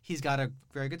does. He's got a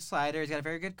very good slider. He's got a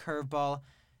very good curveball.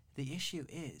 The issue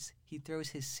is he throws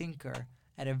his sinker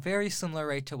at a very similar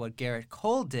rate to what Garrett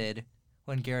Cole did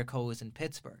when Garrett Cole was in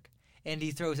Pittsburgh. And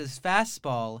he throws his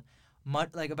fastball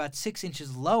about 6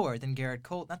 inches lower than Garrett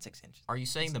Cole. Not 6 inches. Are you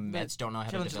saying the Mets don't know how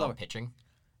to develop pitching?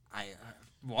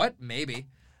 What? Maybe.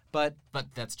 But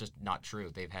that's just not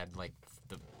true. They've had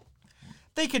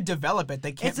They could develop it.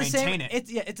 They can't maintain it.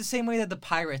 It's the same way that the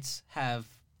Pirates have.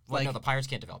 No, the Pirates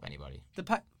can't develop anybody.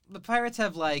 The Pirates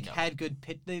have had good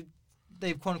pitch.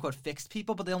 They've quote unquote fixed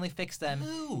people, but they only fix them.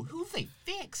 Who they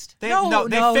fixed? They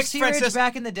fixed Francisco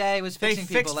back in the day was fixing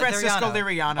people. They fixed Francisco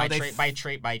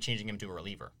Liriano. By changing him to a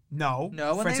reliever. No.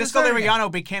 Francisco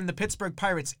Liriano became the Pittsburgh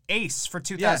Pirates ace for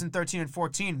 2013 and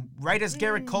 14, right as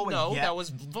Garrett Cole. That was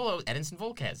Edinson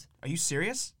Volquez. Are you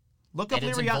serious? Look up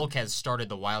Edinson Liriano. Volquez started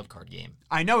the wild card game.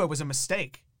 I know it was a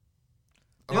mistake.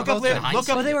 Look up.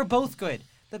 They were both good.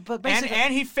 But and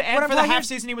for the half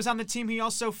season he was on the team, he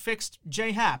also fixed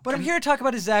J. Happ. What I'm here to talk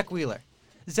about is Zach Wheeler.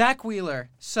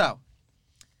 So,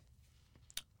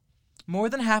 more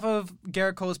than half of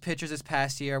Garrett Cole's pitchers this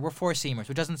past year were four-seamers,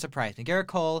 which doesn't surprise me. Garrett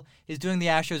Cole is doing the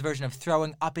Astros version of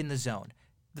throwing up in the zone.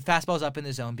 The fastball's up in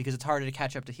the zone because it's harder to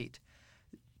catch up to heat.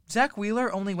 Zach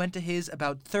Wheeler only went to his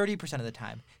about 30% of the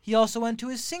time. He also went to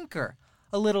his sinker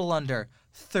a little under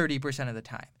 30% of the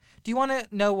time. Do you want to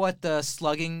know what the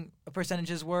slugging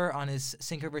percentages were on his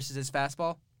sinker versus his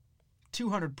fastball?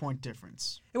 200-point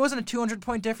difference. It wasn't a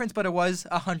 200-point difference, but it was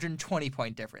a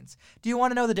 120-point difference. Do you want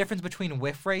to know the difference between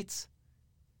whiff rates?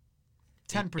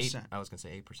 10%. I was going to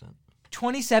say 8%.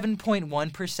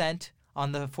 27.1%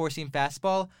 on the four-seam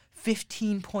fastball,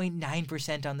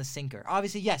 15.9% on the sinker.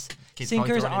 Obviously, yes,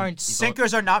 sinkers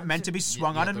are not meant to be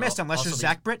swung on and missed unless you're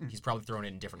Zach Britton. He's probably throwing it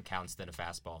in different counts than a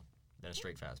fastball. Than a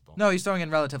straight fastball. No, he's throwing in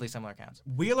relatively similar counts.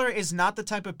 Wheeler is not the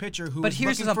type of pitcher who is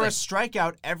looking for a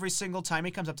strikeout every single time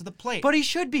he comes up to the plate. But he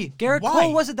should be. Garrett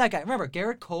Cole wasn't that guy. Remember,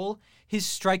 Garrett Cole, his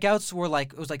strikeouts were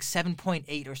it was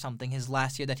 7.8 or something his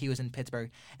last year that he was in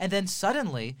Pittsburgh. And then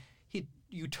suddenly,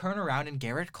 you turn around and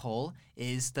Garrett Cole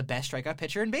is the best strikeout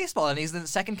pitcher in baseball, and he's the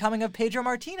second coming of Pedro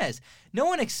Martinez.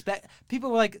 People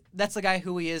were like, that's the guy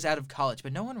who he is out of college,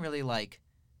 but no one really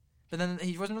but then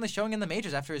he wasn't really showing in the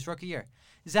majors after his rookie year.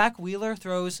 Zach Wheeler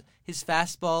throws his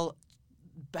fastball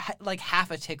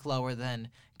half a tick lower than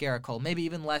Garrett Cole, maybe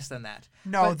even less than that.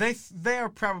 No, they are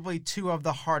probably two of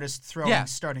the hardest throwing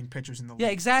starting pitchers in the league. Yeah,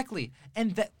 exactly.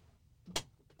 And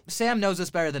Sam knows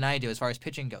this better than I do as far as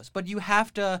pitching goes. But you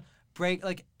have to break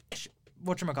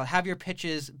have your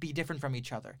pitches be different from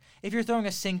each other. If you're throwing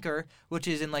a sinker, which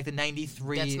is in the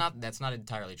 93, that's not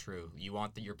entirely true. You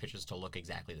want your pitches to look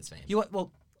exactly the same.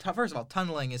 First of all,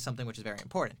 tunneling is something which is very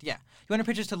important. Yeah. You want your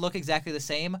pitches to look exactly the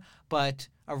same, but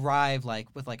arrive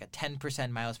with a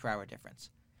 10% miles per hour difference.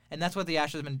 And that's what the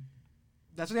Astros have been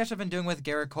That's what the Astros have been doing with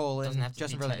Garrett Cole and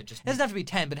Justin Verlander. It doesn't have to be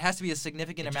 10, but it has to be a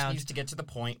significant amount. It just needs to get to the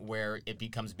point where it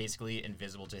becomes basically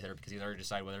invisible to hitter because he's already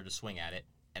decided whether to swing at it,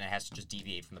 and it has to just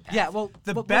deviate from the path. Yeah, well,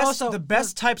 the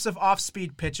best types of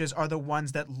off-speed pitches are the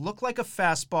ones that look like a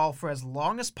fastball for as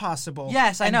long as possible.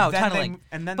 Yes, I know, tunneling.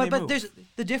 And then they move. But there's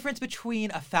the difference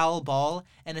between a foul ball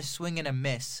and a swing and a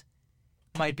miss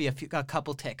might be a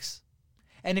couple ticks.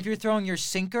 And if you're throwing your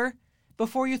sinker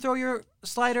before you throw your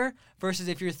slider versus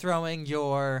if you're throwing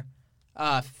your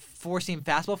four-seam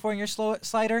fastball for your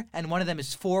slider, and one of them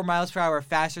is 4 miles per hour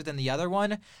faster than the other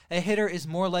one, a hitter is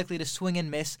more likely to swing and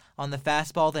miss on the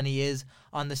fastball than he is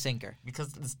on the sinker.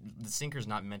 Because the sinker is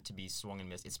not meant to be swung and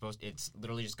missed. It's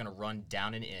literally just going to run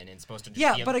down and in, and it's supposed to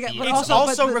just it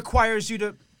also requires you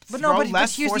to throw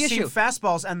less four-seam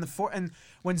fastballs, and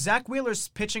when Zach Wheeler's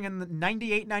pitching in the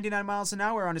 98, 99 miles an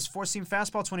hour on his four-seam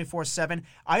fastball 24/7,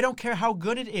 I don't care how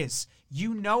good it is.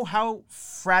 You know how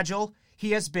fragile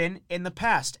he has been in the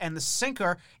past, and the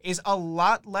sinker is a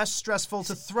lot less stressful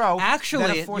to throw. Actually,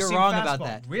 than a four-seam you're wrong fastball. about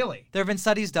that. Really? There have been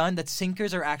studies done that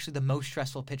sinkers are actually the most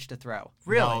stressful pitch to throw.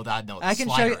 Really? No, I can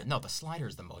show you. No, the slider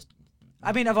is the most.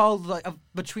 I mean, of all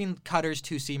between cutters,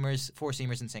 two-seamers,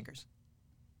 four-seamers, and sinkers.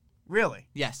 Really?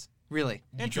 Yes, really.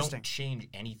 Interesting. You don't change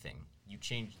anything. You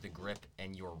change the grip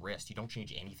and your wrist. You don't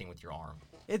change anything with your arm.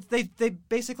 They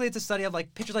basically, it's a study of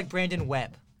like pitchers like Brandon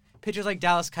Webb, pitchers like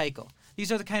Dallas Keuchel. These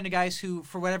are the kind of guys who,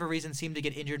 for whatever reason, seem to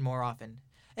get injured more often.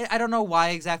 I don't know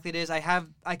why exactly it is. I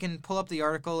can pull up the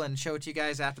article and show it to you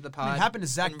guys after the pod. It happened to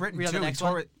Zach Britton too.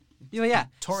 He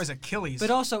tore his Achilles. But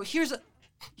also,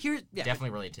 definitely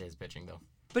relate to his pitching though.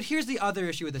 But here's the other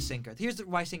issue with the sinker. Here's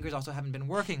why sinkers also haven't been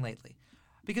working lately.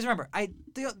 Because remember,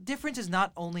 the difference is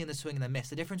not only in the swing and the miss.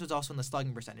 The difference was also in the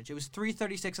slugging percentage. It was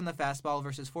 .336 on the fastball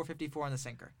versus .454 on the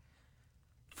sinker.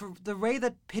 For the way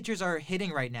that pitchers are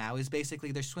hitting right now is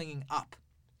basically they're swinging up.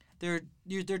 They're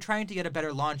trying to get a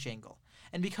better launch angle.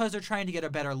 And because they're trying to get a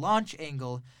better launch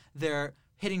angle, they're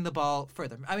hitting the ball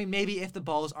further. I mean, maybe if the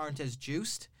balls aren't as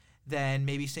juiced, then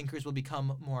maybe sinkers will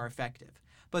become more effective.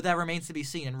 But that remains to be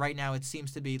seen. And right now it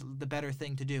seems to be the better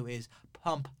thing to do is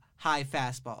pump high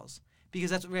fastballs. Because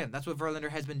that's what Verlander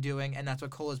has been doing, and that's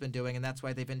what Cole has been doing, and that's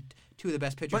why they've been two of the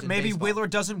best pitchers in baseball. But maybe Wheeler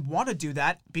doesn't want to do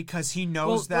that because he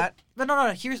knows that... But no.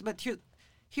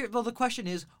 Well, the question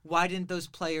is, why didn't those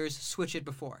players switch it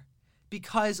before?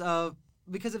 Because of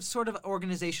sort of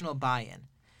organizational buy-in.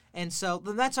 And so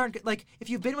the Mets aren't like if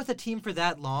you've been with a team for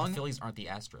that long. The Phillies aren't the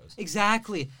Astros.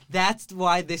 Exactly. That's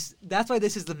why this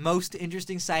is the most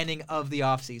interesting signing of the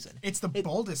offseason. It's the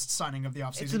boldest signing of the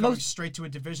offseason. Going straight to a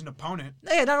division opponent.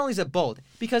 Yeah, not only is it bold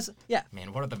because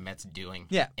Man, what are the Mets doing?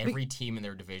 Yeah. Every team in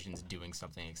their division is doing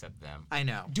something except them. I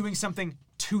know. Doing something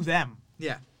to them.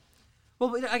 Yeah.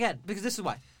 Well, again, because this is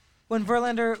why. When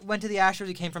Verlander went to the Astros,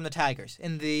 he came from the Tigers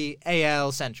in the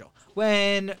AL Central.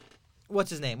 When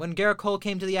Garrett Cole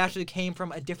came to the Astros, he came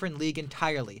from a different league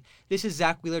entirely. This is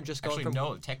Zach Wheeler just going from...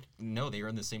 No, they were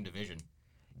in the same division.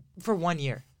 For 1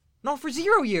 year. No, for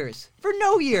 0 years. For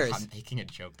no years. I'm making a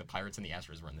joke. The Pirates and the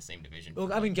Astros were in the same division.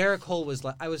 Well, I mean, Garrett Cole was...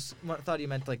 thought you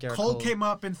meant like Garrett Cole. Cole came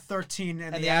up in 13,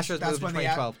 and the Astros moved in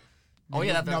 2012. Oh,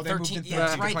 yeah, 13. Yeah,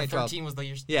 that's right. 2012. 13 was the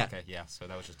year... Yeah. Okay, yeah, so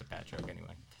that was just a bad joke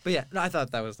anyway. But yeah, no, I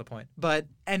thought that was the point. But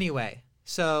anyway,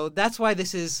 so that's why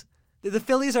this is... The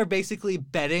Phillies are basically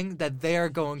betting that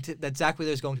that Zach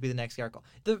Wheeler is going to be the next Garrett Cole.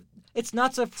 It's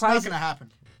not surprising. It's not going to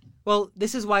happen. Well,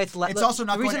 this is why it's also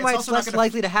not the reason why it's less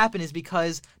likely to happen is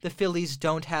because the Phillies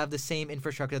don't have the same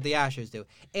infrastructure that the Astros do,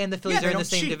 and the Phillies are in the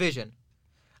same division.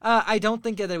 I don't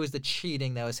think that it was the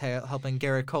cheating that was helping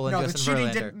Garrett Cole and Justin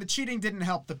Verlander. The cheating didn't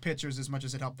help the pitchers as much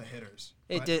as it helped the hitters.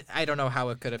 It did. I don't know how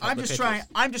it could have helped the pitchers.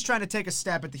 I'm just trying to take a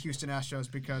stab at the Houston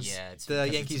Astros because the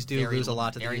Yankees do lose a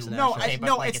lot to the Houston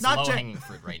Astros. It's not low-hanging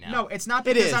fruit right now. No, it's not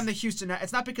because I'm the Houston.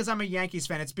 It's not because I'm a Yankees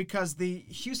fan. It's because the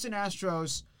Houston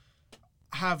Astros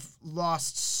have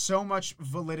lost so much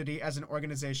validity as an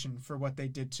organization for what they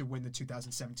did to win the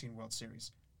 2017 World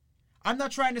Series. I'm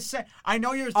not trying to say. I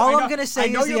know you're. All I'm going to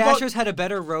say is the Astros had a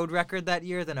better road record that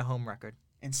year than a home record.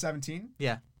 In 17?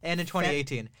 Yeah, and in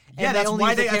 2018. And they only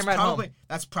used the camera at home.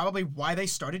 That's probably why they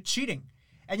started cheating.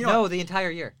 And no, the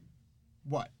entire year.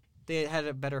 What? They had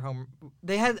a better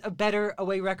They had a better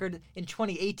away record in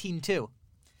 2018 too.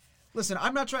 Listen,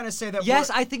 I'm not trying to say that.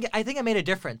 Yes, I think it made a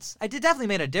difference. It definitely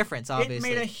made a difference. Obviously,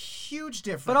 it made a huge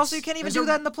difference. But also, you can't even do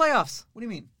that in the playoffs. What do you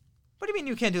mean? What do you mean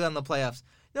you can't do that in the playoffs?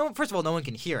 No, first of all, no one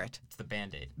can hear it. It's the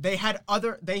Band-Aid. They had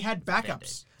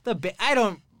backups. I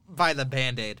don't buy the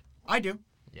Band-Aid. I do.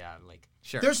 Yeah,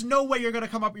 sure. There's no way you're going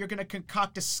to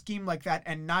concoct a scheme like that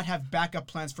and not have backup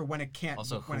plans for when it can't.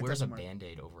 Also, who wears a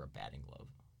Band-Aid over a batting glove?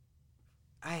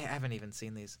 I haven't even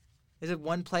seen these. Is it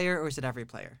one player or is it every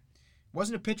player?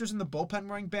 Wasn't it pitchers in the bullpen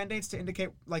wearing Band-Aids to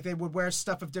indicate, like they would wear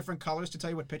stuff of different colors to tell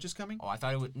you what pitch is coming? Oh, I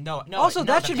thought it would. No. Also, no,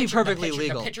 that should be perfectly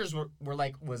legal. The pitchers were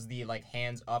was the like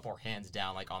hands up or hands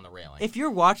down like on the railing. If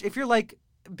you're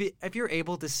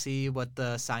able to see what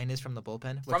the sign is from the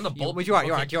bullpen, from the bullpen, which you aren't.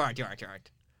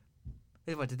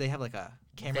 What did they have like a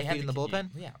camera feed in the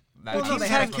bullpen? Yeah. Well, no, they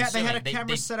had a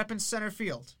camera set up in center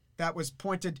field that was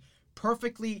pointed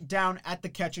perfectly down at the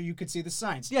catcher. You could see the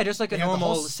signs. Yeah, just like a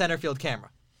normal center field camera.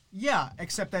 Yeah,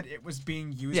 except that it was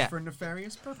being used for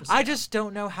nefarious purposes. I just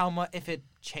don't know how much if it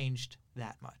changed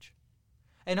that much.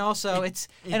 And also, it's.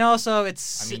 I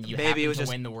mean, you happened to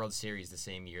win the World Series the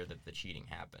same year that the cheating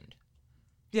happened.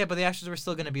 Yeah, but the Astros were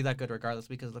still going to be that good regardless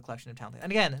because of the collection of talent.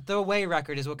 And again, the away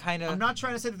record is what kind of. I'm not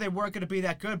trying to say that they weren't going to be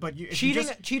that good, but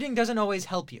cheating doesn't always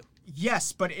help you.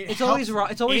 Yes, but it's always wrong.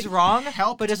 It's always wrong,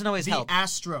 but it doesn't always help. The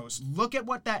Astros. Look at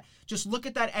just look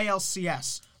at that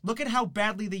ALCS. Look at how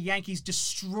badly the Yankees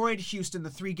destroyed Houston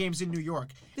the 3 games in New York.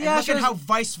 Look at how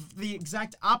the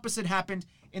exact opposite happened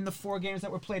in the 4 games that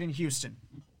were played in Houston.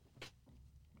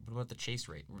 What about the chase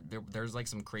rate? There's like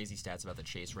some crazy stats about the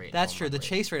chase rate. That's true. The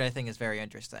chase rate, I think, is very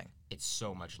interesting. It's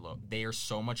so much low. They are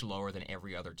so much lower than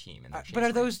every other team in their chase But are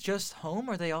rate. Those just home,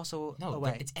 or are they also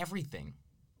away? No, it's everything.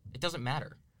 It doesn't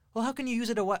matter. Well, how can you use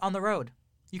it on the road?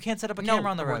 You can't set up a camera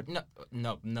on the road.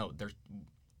 No.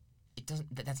 It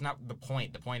doesn't. That's not the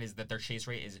point. The point is that their chase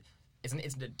rate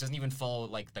it doesn't even follow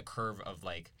like the curve of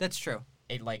like. That's true.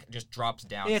 It like just drops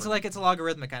down. Yeah, it's a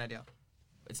logarithmic kind of deal.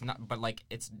 It's not, but like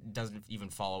it doesn't even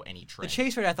follow any trend. The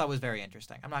chase rate I thought was very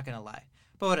interesting. I'm not gonna lie,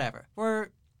 but whatever.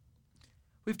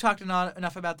 We've talked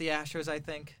enough about the Astros. I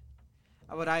think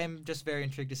what I am just very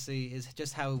intrigued to see is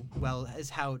just how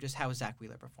Zach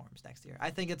Wheeler performs next year. I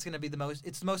think it's gonna be the most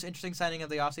interesting signing of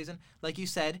the offseason. Like you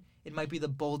said, it might be the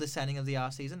boldest signing of the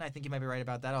offseason. I think you might be right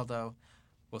about that. Although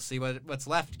we'll see what's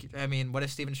left. I mean, what if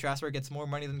Steven Strasburg gets more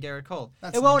money than Garrett Cole?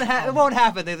 It won't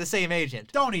happen. They're the same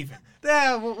agent. Don't even.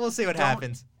 Yeah, we'll see what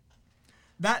happens.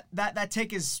 That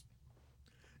take is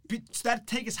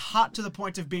hot to the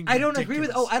point of being. I don't agree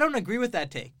with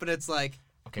that take, but it's like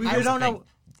we don't know.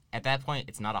 At that point,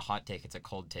 it's not a hot take; it's a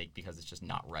cold take because it's just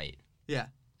not right. Yeah.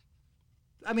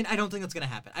 I mean, I don't think it's gonna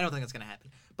happen.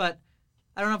 But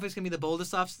I don't know if it's gonna be the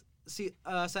boldest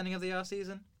signing of the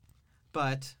offseason.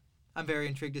 But I'm very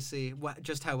intrigued to see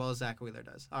just how well Zach Wheeler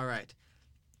does. All right.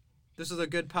 This was a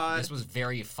good pod. This was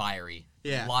very fiery.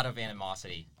 Yeah. A lot of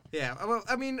animosity. Yeah. Well,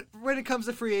 I mean, when it comes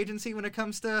to free agency, when it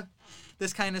comes to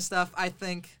this kind of stuff, I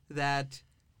think that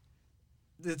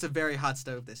it's a very hot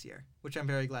stove this year, which I'm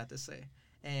very glad to see.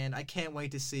 And I can't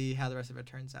wait to see how the rest of it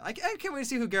turns out. I can't wait to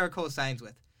see who Garrett Cole signs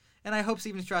with. And I hope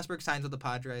Steven Strasburg signs with the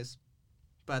Padres.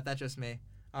 But that's just me.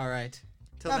 All right.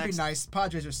 That'd be nice.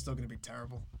 Padres are still going to be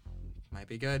terrible. Might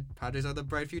be good. Padres are the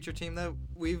bright future team that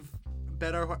we've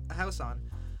bet our house on.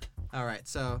 All right,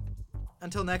 so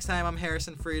until next time, I'm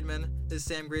Harrison Friedman. This is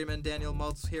Sam Griedman, Daniel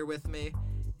Multz here with me.